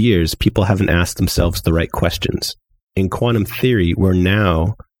thousands of years, people haven't asked themselves the right questions. In quantum theory, we're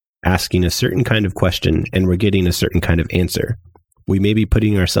now asking a certain kind of question and we're getting a certain kind of answer. We may be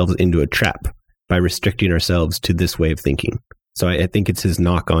putting ourselves into a trap by restricting ourselves to this way of thinking. So I think it's his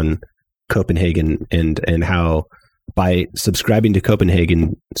knock on Copenhagen and how by subscribing to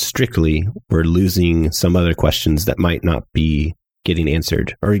Copenhagen strictly, we're losing some other questions that might not be getting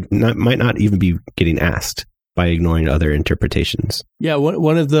answered or might not even be getting asked by ignoring other interpretations. Yeah,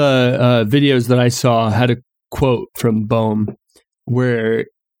 one of the videos that I saw had a quote from Bohm where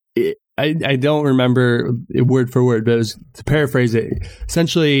I don't remember word for word, but it was, to paraphrase it,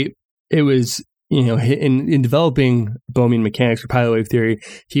 essentially it was, in developing Bohmian mechanics or pilot wave theory,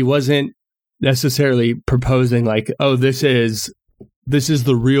 he wasn't necessarily proposing this is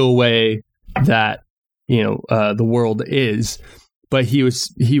the real way that the world is, but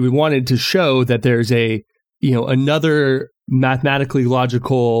he wanted to show that there's another mathematically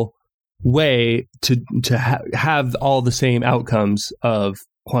logical way to have all the same outcomes of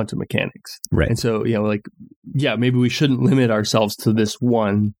quantum mechanics. Right. And so maybe we shouldn't limit ourselves to this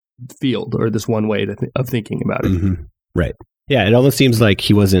one field or this one way of thinking about it. Mm-hmm. Right. Yeah, it almost seems like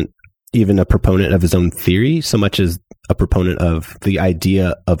he wasn't even a proponent of his own theory so much as a proponent of the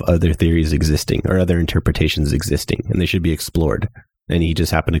idea of other theories existing or other interpretations existing, and they should be explored. And he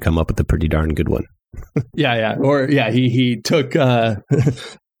just happened to come up with a pretty darn good one. He took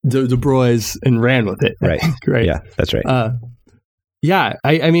Du Bois and ran with it. Right. Right. Yeah, that's right.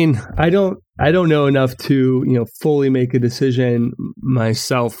 I mean, I don't know enough to, fully make a decision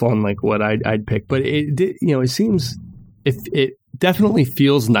myself on like what I'd pick, but it seems it definitely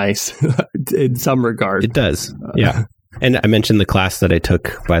feels nice in some regard. It does. Yeah. And I mentioned the class that I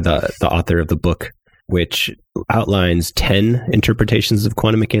took by the author of the book, which outlines 10 interpretations of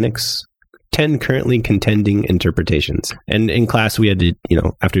quantum mechanics, 10 currently contending interpretations. And in class, we had to,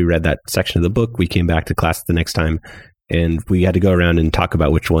 after we read that section of the book, we came back to class the next time, and we had to go around and talk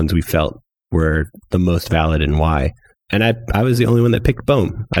about which ones we felt were the most valid and why. And I was the only one that picked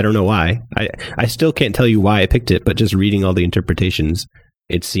Bohm. I don't know why. I still can't tell you why I picked it, but just reading all the interpretations,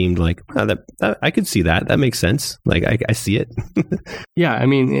 it seemed like, that I could see that. That makes sense. Like, I see it. Yeah, I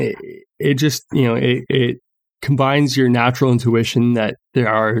mean, it just, it combines your natural intuition that there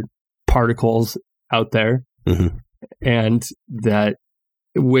are particles out there, mm-hmm. and that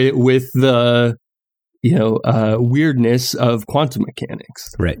with the, weirdness of quantum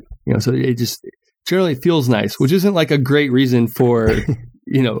mechanics. Right. So it just generally feels nice, which isn't like a great reason for,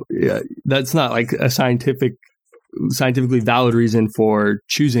 that's not like a scientifically valid reason for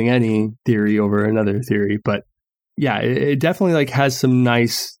choosing any theory over another theory. But yeah, it definitely like has some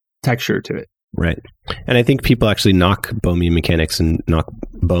nice texture to it. Right. And I think people actually knock Bohmian mechanics and knock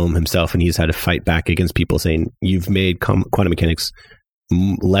Bohm himself, and he's had to fight back against people saying, you've made quantum mechanics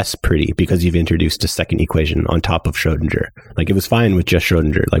less pretty because you've introduced a second equation on top of Schrodinger. Like, it was fine with just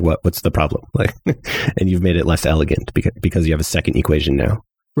Schrodinger. Like, what's the problem? Like, and you've made it less elegant because you have a second equation now.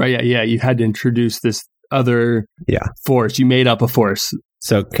 Right. Yeah. You had to introduce this other force. You made up a force.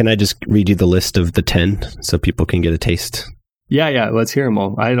 So can I just read you the list of the 10 so people can get a taste? Yeah. Let's hear them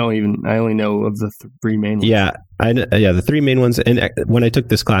all. I only know of the three main ones. Yeah. The three main ones. And when I took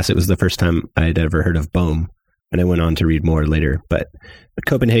this class, it was the first time I'd ever heard of Bohm. And I went on to read more later. But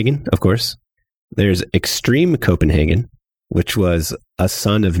Copenhagen, of course. There's Extreme Copenhagen, which was a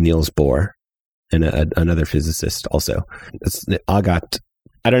son of Niels Bohr and another physicist also. It's Agat.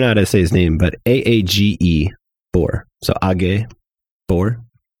 I don't know how to say his name, but Aage Bohr. So Age Bohr,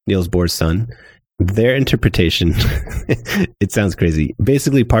 Niels Bohr's son. Their interpretation, it sounds crazy.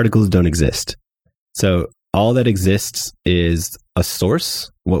 Basically, particles don't exist. So all that exists is a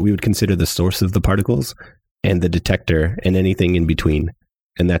source, what we would consider the source of the particles, and the detector, and anything in between.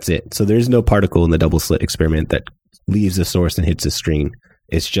 And that's it. So there's no particle in the double slit experiment that leaves the source and hits a screen.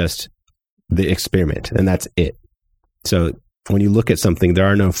 It's just the experiment, and that's it. So when you look at something, there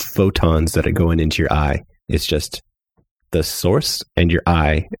are no photons that are going into your eye. It's just the source and your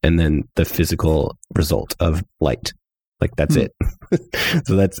eye, and then the physical result of light. Like, that's it.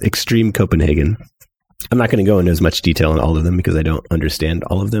 So that's Extreme Copenhagen. I'm not going to go into as much detail on all of them because I don't understand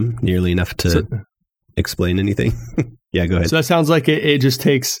all of them nearly enough to explain anything. Yeah, go ahead. So that sounds like it just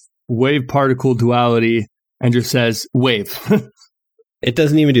takes wave particle duality and just says wave. It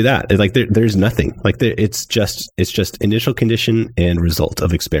doesn't even do that. It's like there's nothing. Like it's just initial condition and result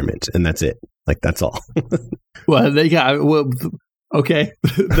of experiment, and that's it. Like, that's all. Okay.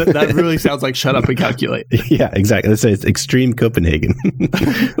 that really sounds like shut up and calculate. Yeah, exactly. Let's say it's Extreme Copenhagen.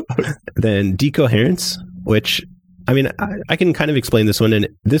 Then decoherence, which, I mean, I can kind of explain this one, and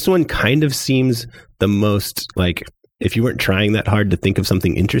this one kind of seems the most like, if you weren't trying that hard to think of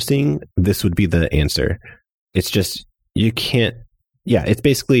something interesting, this would be the answer. It's just, it's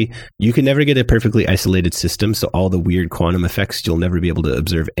basically, you can never get a perfectly isolated system, so all the weird quantum effects you'll never be able to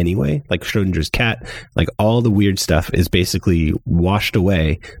observe anyway, like Schrodinger's cat, like all the weird stuff is basically washed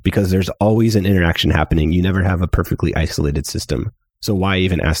away because there's always an interaction happening. You never have a perfectly isolated system. So why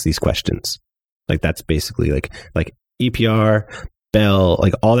even ask these questions? Like, that's basically like EPR, Bell,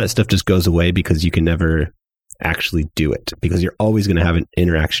 like all that stuff just goes away because you can never actually do it because you're always going to have an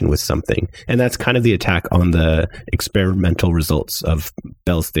interaction with something. And that's kind of the attack on the experimental results of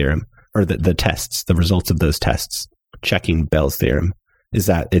Bell's theorem, or the tests, the results of those tests, checking Bell's theorem, is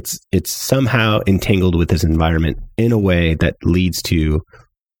that it's somehow entangled with this environment in a way that leads to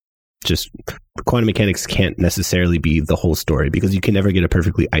just quantum mechanics can't necessarily be the whole story because you can never get a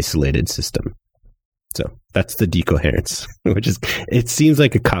perfectly isolated system. So that's the decoherence, which is, it seems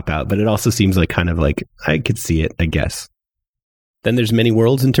like a cop-out, but it also seems like kind of like, I could see it, I guess. Then there's many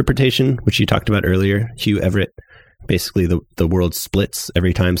worlds interpretation, which you talked about earlier, Hugh Everett. Basically, the world splits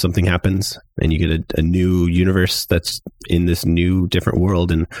every time something happens, and you get a new universe that's in this new, different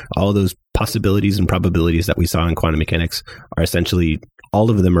world, and all those possibilities and probabilities that we saw in quantum mechanics are essentially,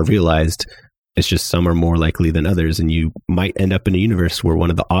 all of them are realized. It's just some are more likely than others, and you might end up in a universe where one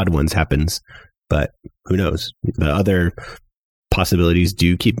of the odd ones happens, but who knows? The other possibilities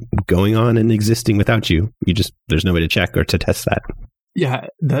do keep going on and existing without you. There's no way to check or to test that. Yeah,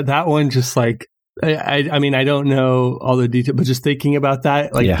 that one just like, I mean, I don't know all the details, but just thinking about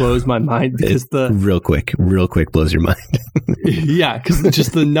that blows my mind because real quick blows your mind. Yeah, because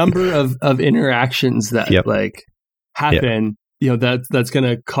just the number of interactions that happen, that's going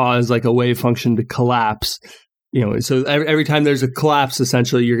to cause like a wave function to collapse. So every time there's a collapse,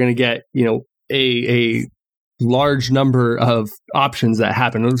 essentially, you're going to get a large number of options that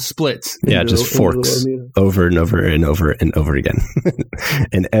happen, splits. Yeah, just forks over and over and over and over again.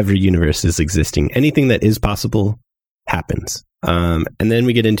 And every universe is existing. Anything that is possible happens. And then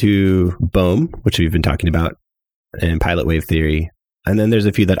we get into Bohm, which we've been talking about, and pilot wave theory. And then there's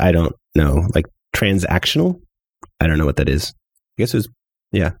a few that I don't know, like transactional. I don't know what that is. I guess I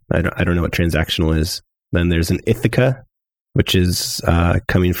don't know what transactional is. Then there's an Ithaca, which is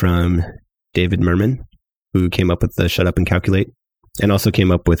coming from David Merman, who came up with the shut up and calculate, and also came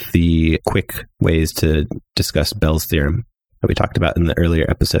up with the quick ways to discuss Bell's theorem that we talked about in the earlier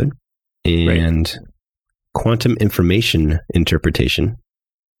episode. And quantum information interpretation.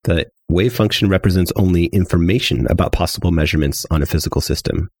 The wave function represents only information about possible measurements on a physical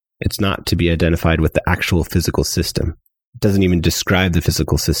system. It's not to be identified with the actual physical system. It doesn't even describe the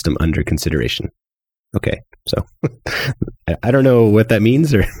physical system under consideration. Okay, so I don't know what that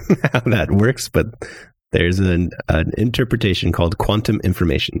means or how that works, but there's an interpretation called quantum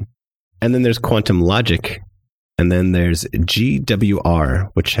information. And then there's quantum logic. And then there's GWR,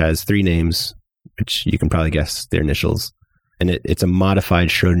 which has three names, which you can probably guess their initials. And it's a modified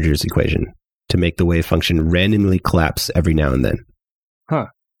Schrodinger's equation to make the wave function randomly collapse every now and then. Huh.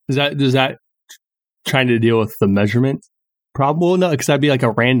 Is that trying to deal with the measurement problem? Well, no, because that'd be like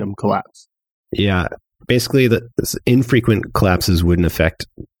a random collapse. Yeah. Basically, the infrequent collapses wouldn't affect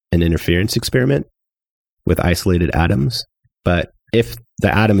an interference experiment with isolated atoms. But if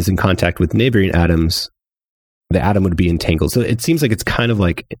the atom is in contact with neighboring atoms, the atom would be entangled. So it seems like it's kind of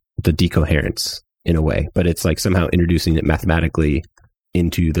like the decoherence in a way, but it's like somehow introducing it mathematically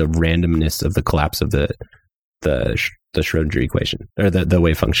into the randomness of the collapse of the Schrodinger equation, or the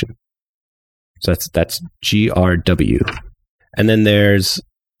wave function. So that's GRW. And then there's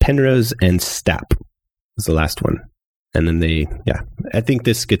Penrose and Stapp is the last one. And then I think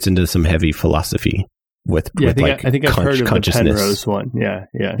this gets into some heavy philosophy I think I've heard of the Penrose one. Yeah.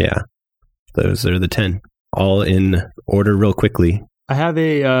 Those are the 10, all in order real quickly. I have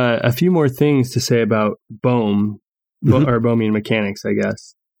a few more things to say about Bohm, or Bohmian mechanics, I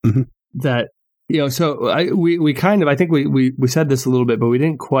guess. Mm-hmm. That, so I think we said this a little bit, but we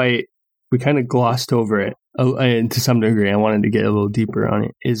kind of glossed over it to some degree. I wanted to get a little deeper on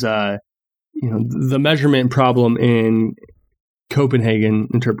it. Is the measurement problem in Copenhagen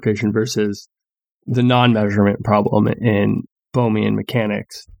interpretation versus the non-measurement problem in Bohmian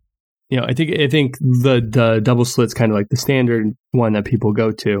mechanics. I think the double slit's kind of like the standard one that people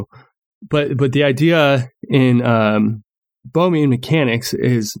go to, but the idea in Bohmian mechanics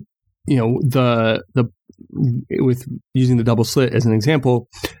is, with using the double slit as an example,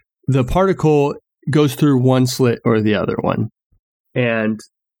 the particle goes through one slit or the other one, and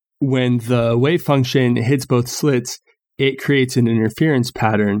when the wave function hits both slits, it creates an interference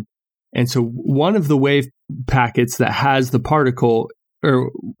pattern. And so one of the wave packets that has the particle, or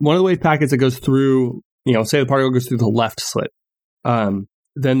one of the wave packets that goes through, say the particle goes through the left slit, then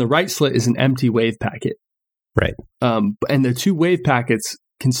the right slit is an empty wave packet. Right. And the two wave packets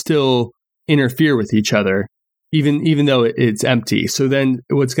can still interfere with each other, even though it's empty. So then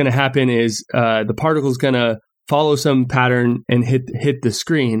what's going to happen is the particle is going to follow some pattern and hit the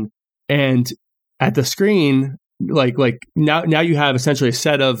screen. And at the screen, like now you have essentially a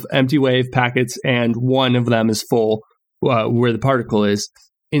set of empty wave packets, and one of them is full where the particle is.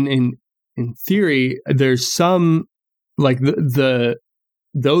 In theory, there's some like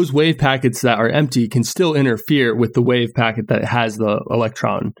those wave packets that are empty can still interfere with the wave packet that has the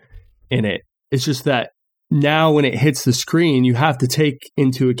electron in it. It's just that now when it hits the screen, you have to take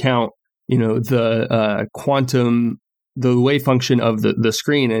into account, the quantum, the wave function of the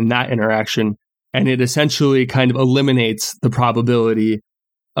screen and that interaction. And it essentially kind of eliminates the probability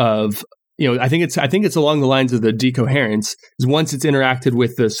of, I think it's along the lines of the decoherence. Is once it's interacted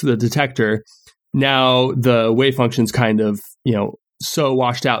with the detector, now the wave function's kind of, so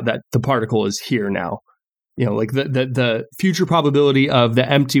washed out that the particle is here now. Like the future probability of the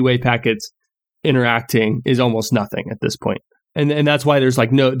empty wave packets interacting is almost nothing at this point. And that's why there's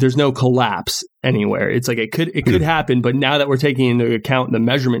no collapse anywhere. It's like it could happen, but now that we're taking into account the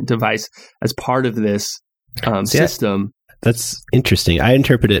measurement device as part of this system. That's interesting. I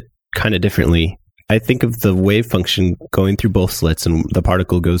interpret it kind of differently. I think of the wave function going through both slits, and the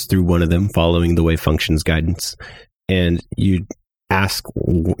particle goes through one of them following the wave function's guidance. And you ask,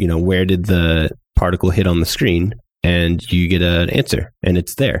 where did the particle hit on the screen? And you get an answer, and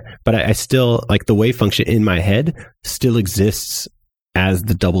it's there. But I still, like, the wave function in my head still exists as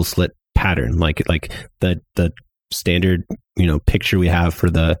the double slit pattern, like the standard, picture we have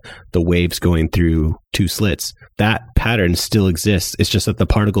for the waves going through two slits. That pattern still exists. It's just that the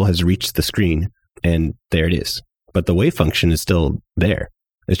particle has reached the screen, and there it is. But the wave function is still there.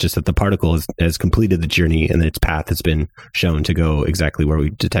 It's just that the particle has completed the journey, and its path has been shown to go exactly where we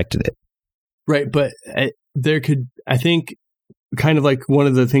detected it. Right, but I think kind of like one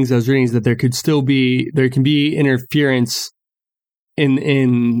of the things I was reading is that there can be interference in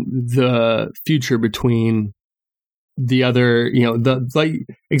the future between the other, like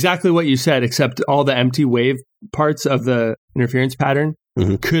exactly what you said, except all the empty wave parts of the interference pattern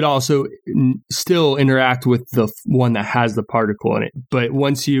could also still interact with the one that has the particle in it. But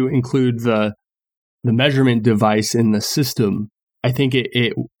once you include the measurement device in the system, I think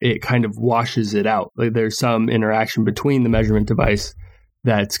it kind of washes it out. Like there's some interaction between the measurement device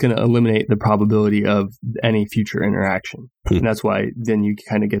that's going to eliminate the probability of any future interaction. And that's why then you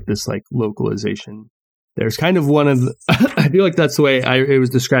kind of get this like localization. There's kind of one of the, I feel like that's the way it was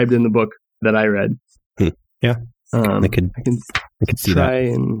described in the book that I read. Yeah. I can see that.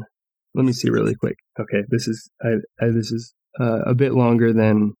 And let me see really quick. Okay. This is a bit longer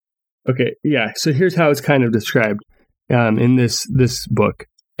than, okay. Yeah. So here's how it's kind of described. In this book,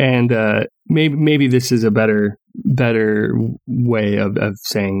 and maybe this is a better way of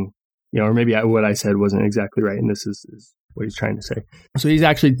saying, or maybe what I said wasn't exactly right, and this is what he's trying to say. So he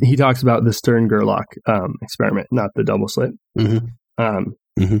talks about the Stern-Gerlach experiment, not the double slit. And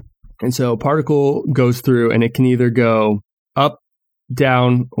so a particle goes through, and it can either go up,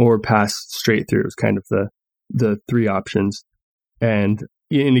 down, or pass straight through. It's kind of the three options, and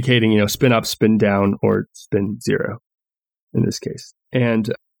indicating spin up, spin down, or spin zero. In this case.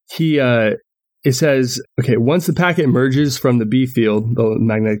 And it says, okay, once the packet emerges from the B field, the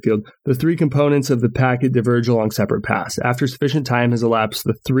magnetic field, the three components of the packet diverge along separate paths. After sufficient time has elapsed,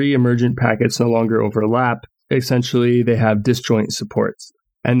 the three emergent packets no longer overlap. Essentially, they have disjoint supports.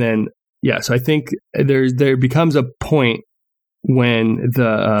 And then, so I think there becomes a point when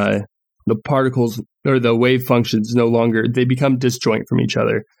the particles or the wave functions they become disjoint from each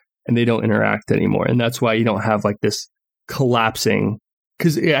other and they don't interact anymore. And that's why you don't have like this collapsing,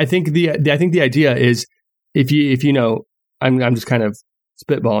 because I think the idea is if I'm just kind of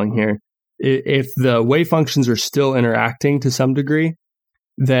spitballing here. If the wave functions are still interacting to some degree,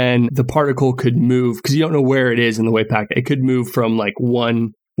 then the particle could move, because you don't know where it is in the wave packet. It could move from like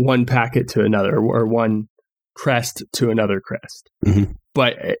one packet to another, or one crest to another crest.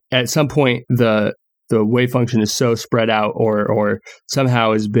 But at some point, the wave function is so spread out, or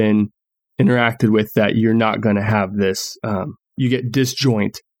somehow has been interacted with, that you're not going to have this. You get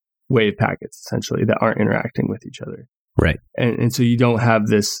disjoint wave packets essentially that aren't interacting with each other, right? And so you don't have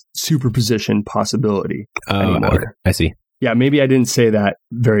this superposition possibility anymore. I see. Yeah, maybe I didn't say that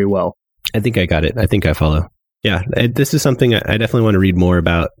very well. I think I got it. I think I follow. Yeah, this is something I definitely want to read more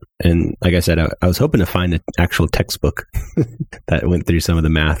about. And like I said, I was hoping to find an actual textbook that went through some of the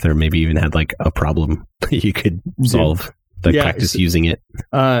math, or maybe even had like a problem you could solve. Practice using it.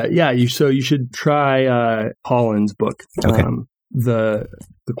 So you should try Holland's book, the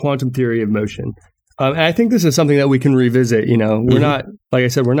Quantum Theory of Motion. And I think this is something that we can revisit. We're not, like I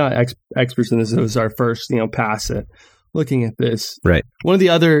said, we're not experts in this. It was our first, pass at looking at this. Right. One of the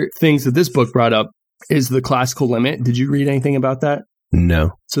other things that this book brought up is the classical limit. Did you read anything about that?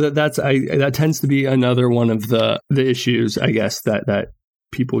 No. So that tends to be another one of the issues, I guess, that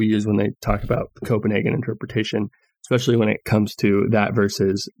people use when they talk about Copenhagen interpretation, especially when it comes to that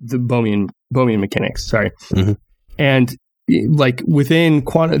versus the Bohmian mechanics. Sorry. And like within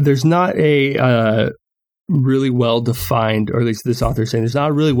quantum, there's not a really well defined, or at least this author is saying there's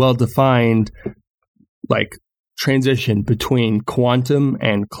not a really well defined like transition between quantum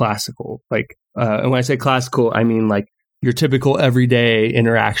and classical. Like, and when I say classical, I mean like your typical everyday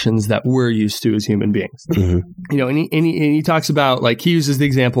interactions that we're used to as human beings. And he talks about, like, he uses the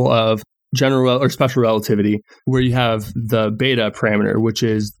example of general or special relativity, where you have the beta parameter, which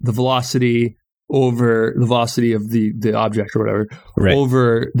is the velocity over the velocity of the object or whatever,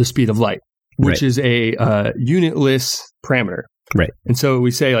 over the speed of light, which is a unitless parameter. Right. And so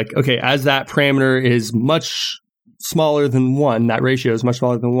we say, like, okay, as that parameter is much smaller than 1, that ratio is much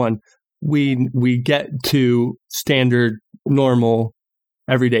smaller than 1, we get to standard, normal,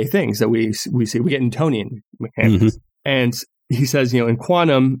 everyday things that we see. We get Newtonian mechanics. And he says, in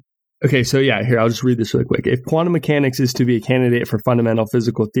quantum, okay, so here, I'll just read this really quick. If quantum mechanics is to be a candidate for fundamental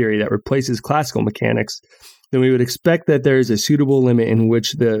physical theory that replaces classical mechanics, then we would expect that there is a suitable limit in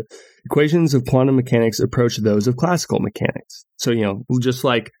which the equations of quantum mechanics approach those of classical mechanics. So, just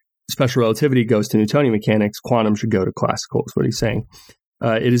like special relativity goes to Newtonian mechanics, quantum should go to classical, is what he's saying.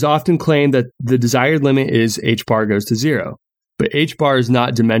 It is often claimed that the desired limit is h bar goes to 0. But h bar is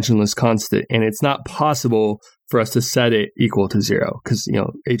not dimensionless constant, and it's not possible for us to set it equal to 0 because,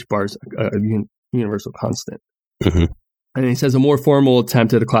 h bar is a universal constant. And he says a more formal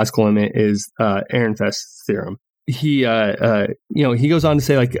attempt at a classical limit is Ehrenfest's theorem. He goes on to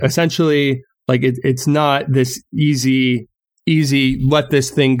say, essentially, it's not this easy, let this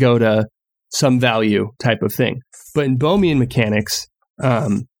thing go to some value type of thing. But in Bohmian mechanics,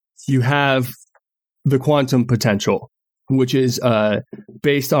 you have the quantum potential, which is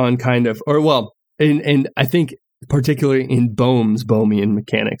based on and I think particularly in Bohm's Bohmian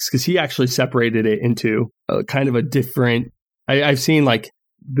mechanics, because he actually separated it into kind of a different, I've seen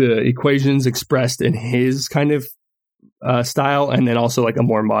the equations expressed in his kind of style, and then also a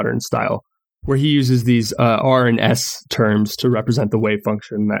more modern style, where he uses these R and S terms to represent the wave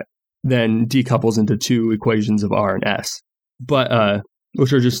function that then decouples into 2 equations of R and S, but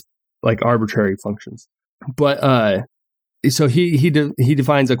which are just arbitrary functions. But so he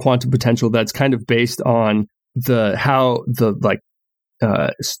defines a quantum potential that's kind of based on the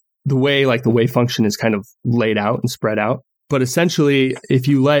way the wave function is kind of laid out and spread out. But essentially, if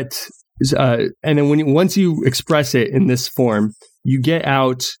you and then once you express it in this form, you get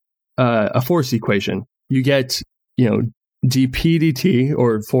out a force equation. You get dp dt,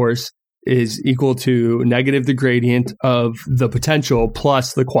 or force, is equal to negative the gradient of the potential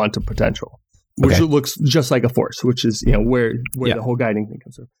plus the quantum potential, which looks just like a force, which is where the whole guiding thing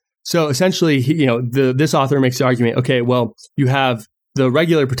comes from. So essentially, this author makes the argument, okay, well, you have the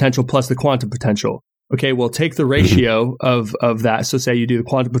regular potential plus the quantum potential. Okay, well, take the ratio of that. So say you do the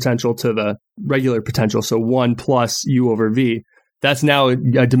quantum potential to the regular potential, so 1 plus u over v. That's now a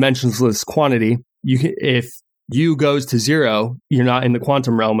dimensionless quantity. If u goes to 0, you're not in the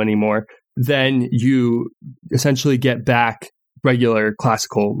quantum realm anymore. Then you essentially get back regular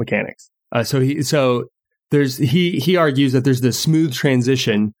classical mechanics. So he argues that there's this smooth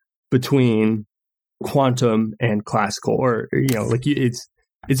transition between quantum and classical, or it's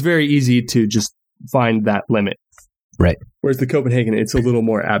very easy to just find that limit. Right. Whereas the Copenhagen, it's a little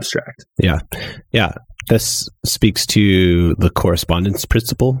more abstract. Yeah. This speaks to the correspondence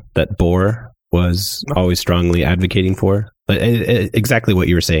principle that Bohr was always strongly advocating for. Exactly what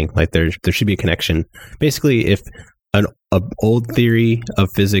you were saying. There should be a connection. Basically, if an old theory of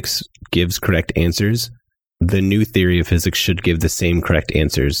physics gives correct answers, the new theory of physics should give the same correct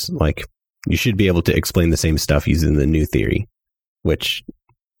answers. You should be able to explain the same stuff using the new theory, which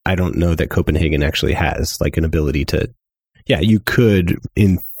I don't know that Copenhagen actually has, an ability to. Yeah, you could,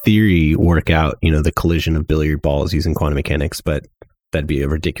 in theory, work out, the collision of billiard balls using quantum mechanics, but that'd be a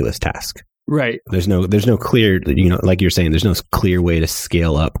ridiculous task. Right. There's no clear, like you're saying, there's no clear way to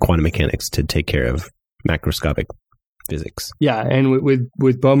scale up quantum mechanics to take care of macroscopic physics. Yeah, and with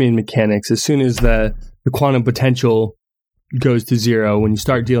Bohmian mechanics, as soon as the quantum potential goes to 0, when you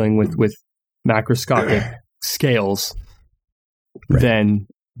start dealing with macroscopic scales, right, then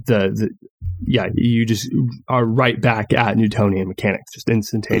you just are right back at Newtonian mechanics, just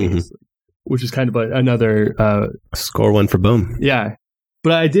instantaneously, which is kind of another score one for Bohm. Yeah.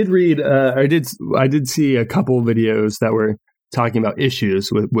 But I did read, I did see a couple of videos that were talking about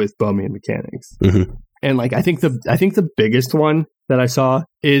issues with Bohmian mechanics. And I think the biggest one that I saw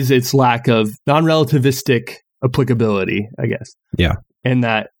is its lack of non-relativistic applicability, I guess. Yeah. And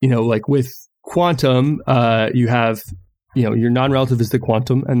that, with quantum, you have, your non-relativistic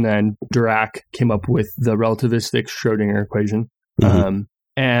quantum, and then Dirac came up with the relativistic Schrödinger equation.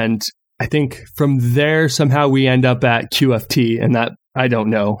 And I think from there, somehow we end up at QFT, and that, I don't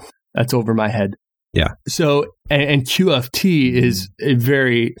know. That's over my head. Yeah. So, and QFT is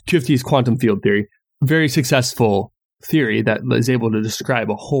QFT is quantum field theory, very successful theory that is able to describe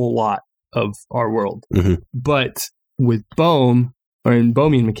a whole lot of our world. But with Bohm, or in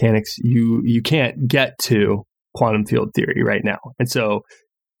Bohmian mechanics, you can't get to quantum field theory right now. And so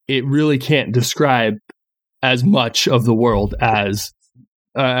it really can't describe as much of the world as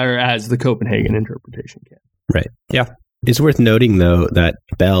the Copenhagen interpretation can. Right. Yeah. It's worth noting, though, that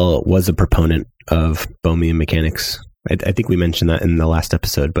Bell was a proponent of Bohmian mechanics. I think we mentioned that in the last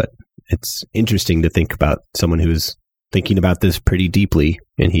episode, but it's interesting to think about someone who's thinking about this pretty deeply,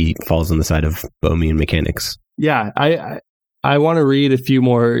 and he falls on the side of Bohmian mechanics. Yeah, I want to read a few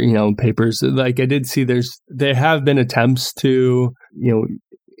more, papers. Like I did see there have been attempts to,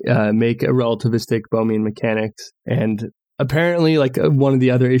 make a relativistic Bohmian mechanics, and apparently, like one of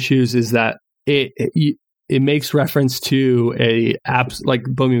the other issues is that it makes reference to like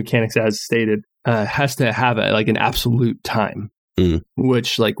Bohmian mechanics, as stated, has to have an absolute time,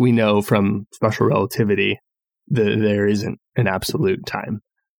 which, like we know from special relativity, there isn't an absolute time.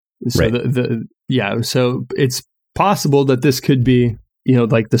 So right. So it's possible that this could be,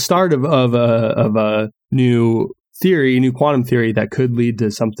 like the start of a new quantum theory that could lead to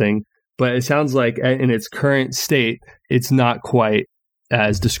something. But it sounds like in its current state, it's not quite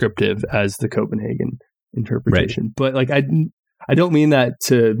as descriptive as the Copenhagen interpretation. Right. But like I don't mean that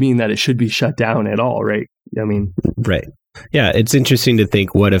to mean that it should be shut down at all, right? I mean, right. Yeah, it's interesting to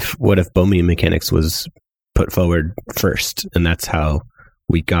think what if Bohmian mechanics was put forward first, and that's how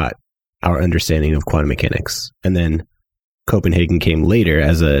we got our understanding of quantum mechanics, and then Copenhagen came later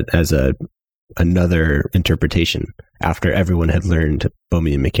as another interpretation after everyone had learned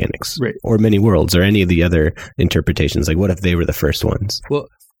Bohmian mechanics, right? Or many worlds, or any of the other interpretations. Like, what if they were the first ones? Well,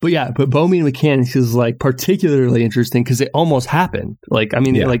 but Bohmian mechanics is like particularly interesting because it almost happened. Like, I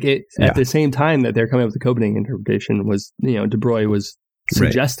mean, at the same time that they're coming up with the Copenhagen interpretation was, De Broglie was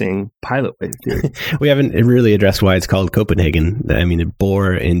suggesting pilot wave theory. We haven't really addressed why it's called Copenhagen. I mean,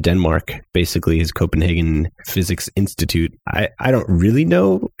 Bohr in Denmark basically is Copenhagen Physics Institute. I don't really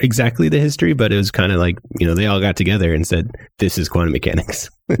know exactly the history, but it was kind of like, they all got together and said, this is quantum mechanics.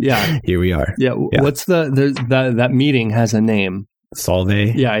 Yeah. Here we are. Yeah. What's that meeting has a name.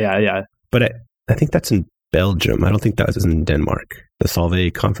 Solvay? Yeah. But I think that's in Belgium. I don't think that was in Denmark. The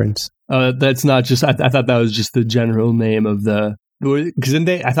Solvay conference? That's not just, I thought that was just the general name of the, because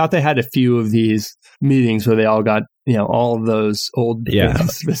I thought they had a few of these meetings where they all got, all of those old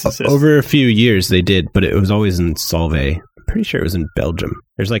physicists. Over a few years they did, but it was always in Solvay. I'm pretty sure it was in Belgium.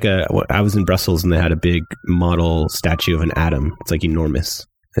 There's I was in Brussels and they had a big model statue of an atom. It's like enormous.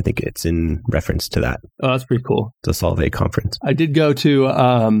 I think it's in reference to that. Oh, that's pretty cool. The Solvay conference. I did go to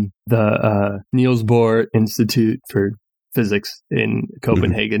the Niels Bohr Institute for Physics in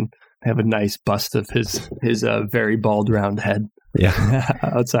Copenhagen. I have a nice bust of his very bald, round head. Yeah,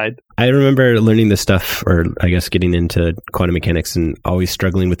 outside. I remember learning this stuff, or I guess getting into quantum mechanics, and always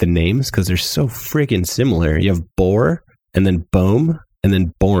struggling with the names because they're so friggin' similar. You have Bohr, and then Bohm, and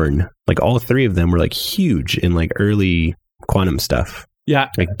then Born. Like all three of them were like huge in like early quantum stuff. Yeah.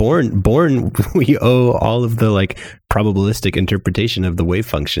 Like Born, we owe all of the like probabilistic interpretation of the wave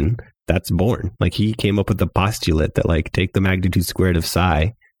function. That's Born. Like he came up with the postulate that like take the magnitude squared of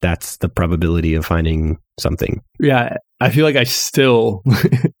psi. That's the probability of finding something. Yeah. I feel like I still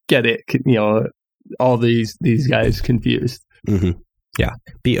get it. All these guys confused. Mm-hmm. Yeah.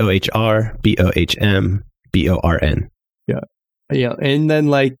 Bohr, Bohm, Born. Yeah. Yeah. And then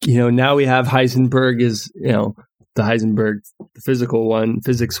now we have Heisenberg is, the Heisenberg, the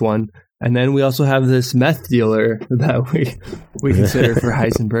physics one. And then we also have this meth dealer that we consider for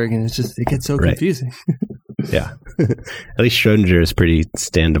Heisenberg. And it gets so confusing. Yeah. At least Schrodinger is pretty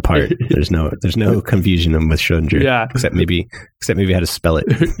stand apart. There's no confusion with Schrodinger. Yeah. Except maybe how to spell it.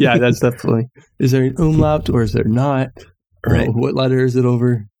 Yeah, that's definitely. Is there an umlaut or is there not? Right. What letter is it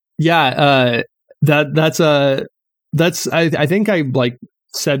over? Yeah. I think I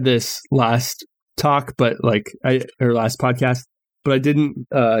said this last talk, but last podcast, but I didn't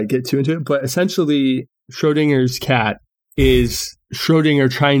get too into it. But essentially, Schrodinger's cat is Schrodinger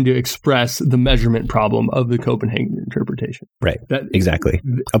trying to express the measurement problem of the Copenhagen interpretation. Right. Exactly.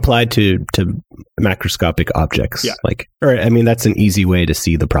 Applied to macroscopic objects. Yeah. That's an easy way to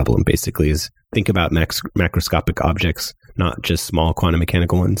see the problem, basically, is think about macroscopic objects, not just small quantum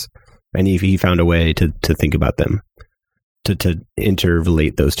mechanical ones. And he found a way to think about them, to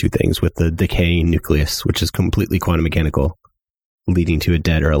interrelate those two things with the decaying nucleus, which is completely quantum mechanical, leading to a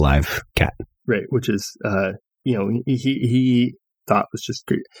dead or alive cat. Right. Which is, he thought was just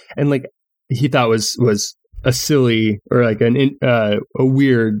great. And he thought was a silly or a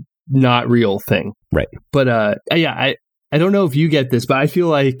weird, not real thing. Right. But I don't know if you get this, but I feel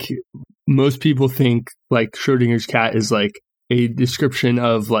like most people think Schrodinger's cat is a description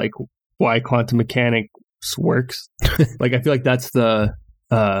of why quantum mechanics works. I feel like that's the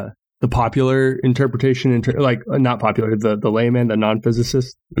popular interpretation, not popular, the layman, the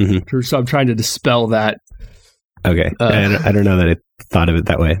non-physicist. Mm-hmm. So I'm trying to dispel that. Okay. I don't know that I thought of it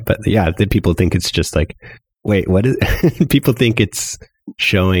that way, but yeah, people think it's just wait, what is people think it's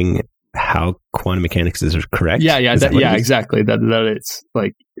showing how quantum mechanics is correct. Yeah, exactly. That it's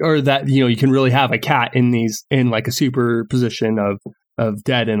like, or that, you can really have a cat in like a superposition of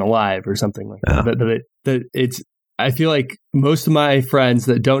dead and alive or something like that. That it's. I feel like most of my friends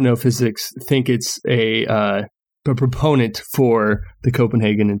that don't know physics think it's a proponent for the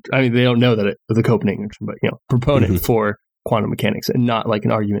Copenhagen. I mean, they don't know that the Copenhagen, but proponent for quantum mechanics, and not like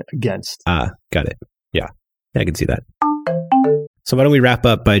an argument against. Got it. Yeah, I can see that. So why don't we wrap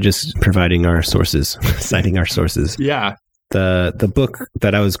up by just providing our sources, citing our sources? Yeah. The book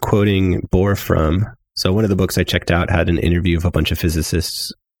that I was quoting Bohr from. So one of the books I checked out had an interview of a bunch of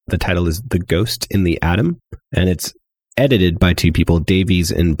physicists. The title is The Ghost in the Atom, and it's edited by two people,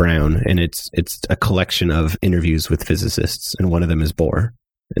 Davies and Brown, and it's a collection of interviews with physicists, and one of them is Bohr,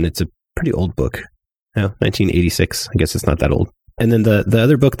 and it's a pretty old book. 1986. I guess it's not that old. And then the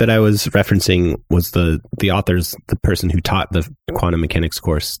other book that I was referencing was the author's, the person who taught the quantum mechanics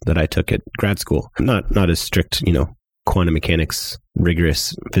course that I took at grad school. Not as strict, quantum mechanics,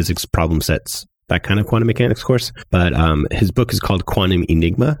 rigorous physics problem sets, that kind of quantum mechanics course. But his book is called Quantum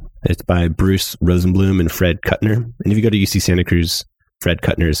Enigma. It's by Bruce Rosenblum and Fred Kuttner. And if you go to UC Santa Cruz, Fred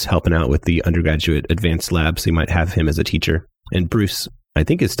Kuttner's helping out with the undergraduate advanced lab, so you might have him as a teacher. And Bruce, I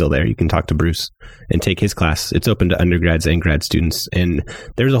think, is still there. You can talk to Bruce and take his class. It's open to undergrads and grad students. And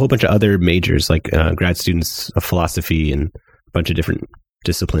there's a whole bunch of other majors, like grad students of philosophy and a bunch of different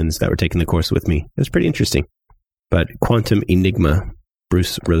disciplines that were taking the course with me. It was pretty interesting. But Quantum Enigma,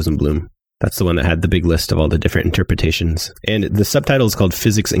 Bruce Rosenblum. That's the one that had the big list of all the different interpretations. And the subtitle is called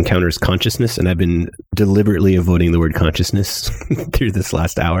Physics Encounters Consciousness. And I've been deliberately avoiding the word consciousness through this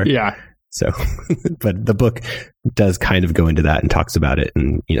last hour. Yeah. So, but the book does kind of go into that and talks about it.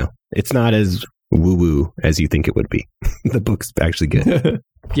 And, it's not as woo-woo as you think it would be. The book's actually good.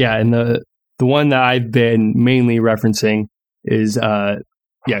 Yeah. And the one that I've been mainly referencing is,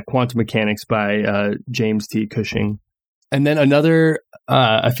 Quantum Mechanics by James T. Cushing. And then another,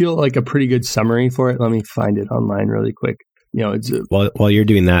 I feel like a pretty good summary for it. Let me find it online really quick. It's while you're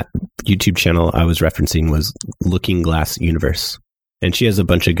doing that, YouTube channel I was referencing was Looking Glass Universe. And she has a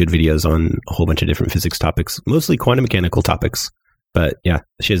bunch of good videos on a whole bunch of different physics topics, mostly quantum mechanical topics. But yeah,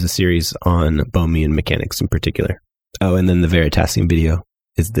 she has a series on Bohmian mechanics in particular. Oh, and then the Veritasium video.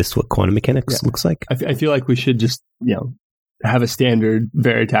 Is this what quantum mechanics looks like? I feel like we should just, have a standard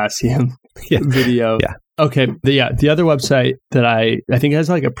Veritasium video. Yeah. Okay. The other website that I think has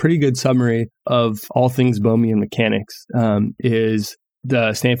like a pretty good summary of all things Bohmian mechanics is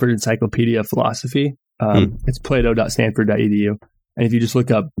the Stanford Encyclopedia of Philosophy. It's plato.stanford.edu. And if you just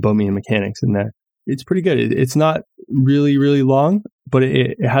look up Bohmian mechanics in there, it's pretty good. It's not really, really long, but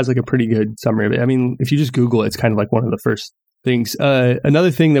it has like a pretty good summary of it. I mean, if you just Google it, it's kind of like one of the first things.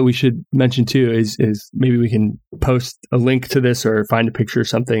 Another thing that we should mention too is maybe we can post a link to this or find a picture or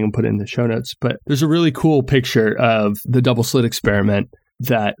something and put it in the show notes. But there's a really cool picture of the double slit experiment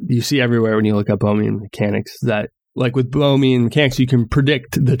that you see everywhere when you look up Bohmian mechanics. That, like with Bohmian mechanics, you can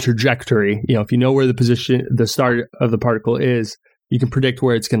predict the trajectory. If you know where the start of the particle is, you can predict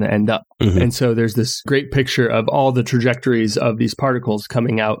where it's going to end up. Mm-hmm. And so there's this great picture of all the trajectories of these particles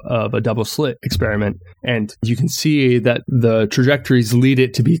coming out of a double slit experiment. And you can see that the trajectories lead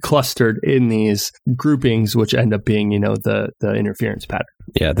it to be clustered in these groupings, which end up being, the interference pattern.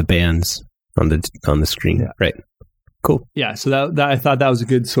 Yeah, the bands on the screen. Yeah. Right. Cool. Yeah, so that I thought that was a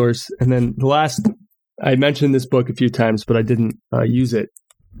good source. And then the last, I mentioned this book a few times, but I didn't use it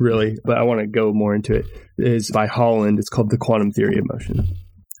really, but I want to go more into it, is by Holland. It's called The Quantum Theory of Motion.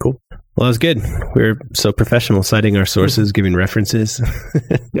 Cool. Well, that was good. We're so professional, citing our sources, giving references.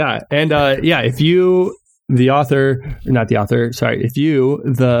 Yeah. And if you, the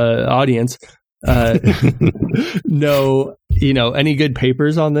audience, know, any good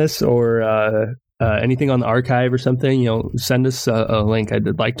papers on this or anything on the archive or something, send us a link.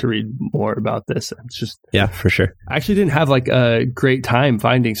 I'd like to read more about this. It's just, yeah, for sure. I actually didn't have like a great time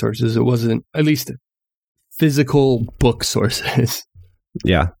finding sources. It wasn't, at least physical book sources.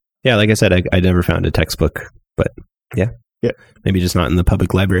 Yeah. Yeah. Like I said, I never found a textbook, but yeah. Maybe just not in the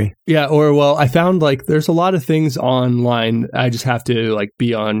public library. Yeah. I found like there's a lot of things online. I just have to like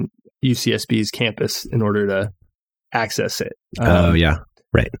be on UCSB's campus in order to access it. Oh yeah.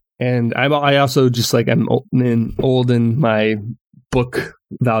 Right. And I also just like, I'm old in my book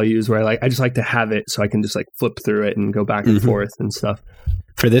values where I just like to have it so I can just like flip through it and go back and forth and stuff.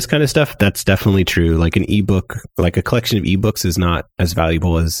 For this kind of stuff, that's definitely true. Like an ebook, like a collection of ebooks is not as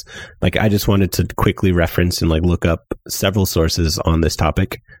valuable as, like, I just wanted to quickly reference and like look up several sources on this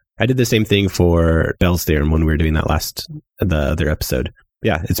topic. I did the same thing for Bell's theorem when we were doing that the other episode.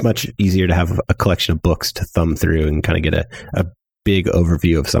 Yeah, it's much easier to have a collection of books to thumb through and kind of get a big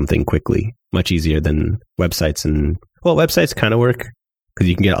overview of something quickly, much easier than websites. And well, websites kind of work because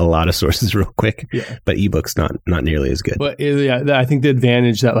you can get a lot of sources real quick, but ebooks not nearly as good. But yeah, I think the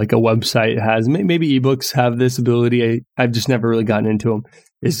advantage that like a website has, maybe ebooks have this ability. I've just never really gotten into them.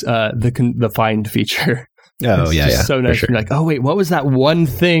 Is the find feature. Oh, it's yeah. So nice. Sure. You're like, oh wait, what was that one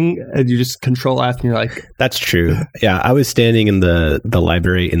thing? And you just Control F, and you're like, that's true. Yeah, I was standing in the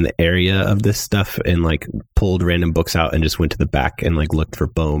library in the area of this stuff and like pulled random books out and just went to the back and like looked for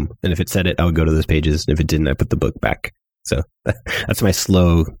Bohm. And if it said it, I would go to those pages. And if it didn't, I put the book back. So that's my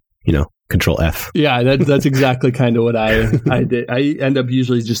slow, Control F. Yeah, that's exactly kind of what I did. I end up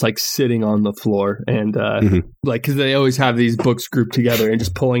usually just like sitting on the floor and like, because they always have these books grouped together and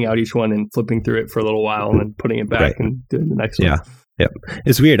just pulling out each one and flipping through it for a little while and then putting it back and doing the next one. Yeah. Yep.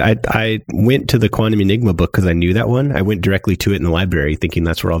 It's weird. I went to the Quantum Enigma book because I knew that one. I went directly to it in the library thinking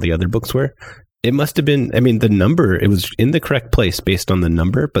that's where all the other books were. It must have been, the number, it was in the correct place based on the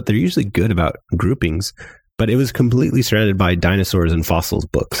number, but they're usually good about groupings. But it was completely surrounded by dinosaurs and fossils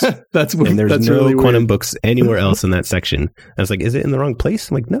books. That's weird. And there's that's no really quantum weird. books anywhere else in that section. I was like, is it in the wrong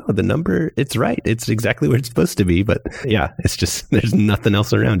place? I'm like, no, the number, it's right. It's exactly where it's supposed to be. But yeah, it's just, there's nothing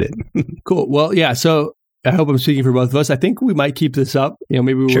else around it. Cool. Well, yeah. So I hope I'm speaking for both of us. I think we might keep this up.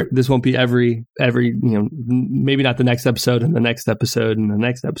 Maybe this won't be every, maybe not the next episode and the next episode and the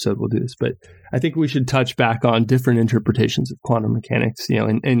next episode we'll do this. But I think we should touch back on different interpretations of quantum mechanics,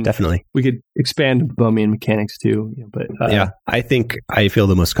 and definitely we could expand Bohmian mechanics too. But yeah, I think I feel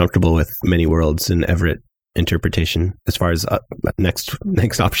the most comfortable with many worlds and Everett interpretation as far as next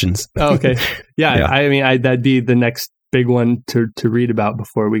options. Oh, okay. Yeah. That'd be the next big one to read about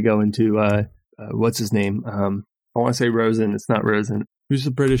before we go into, what's his name? I want to say Rosen. It's not Rosen. Who's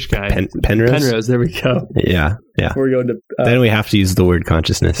the British guy? Penrose? Penrose. There we go. Yeah. Before we go into... then we have to use the word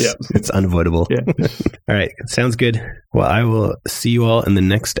consciousness. Yeah. It's unavoidable. Yeah. All right. Sounds good. Well, I will see you all in the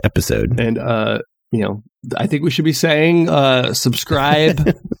next episode. And, I think we should be saying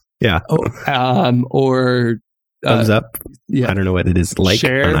subscribe. Yeah. Or... thumbs up. Yeah. I don't know what it is. Like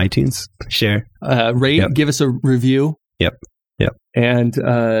share. On iTunes. Share. Rate. Yep. Give us a review. Yep. And...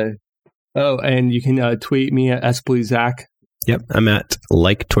 and you can tweet me at @SPleaseZach. Yep, I'm at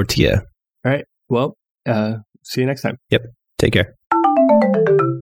Like Tortilla. All right. Well, see you next time. Yep. Take care.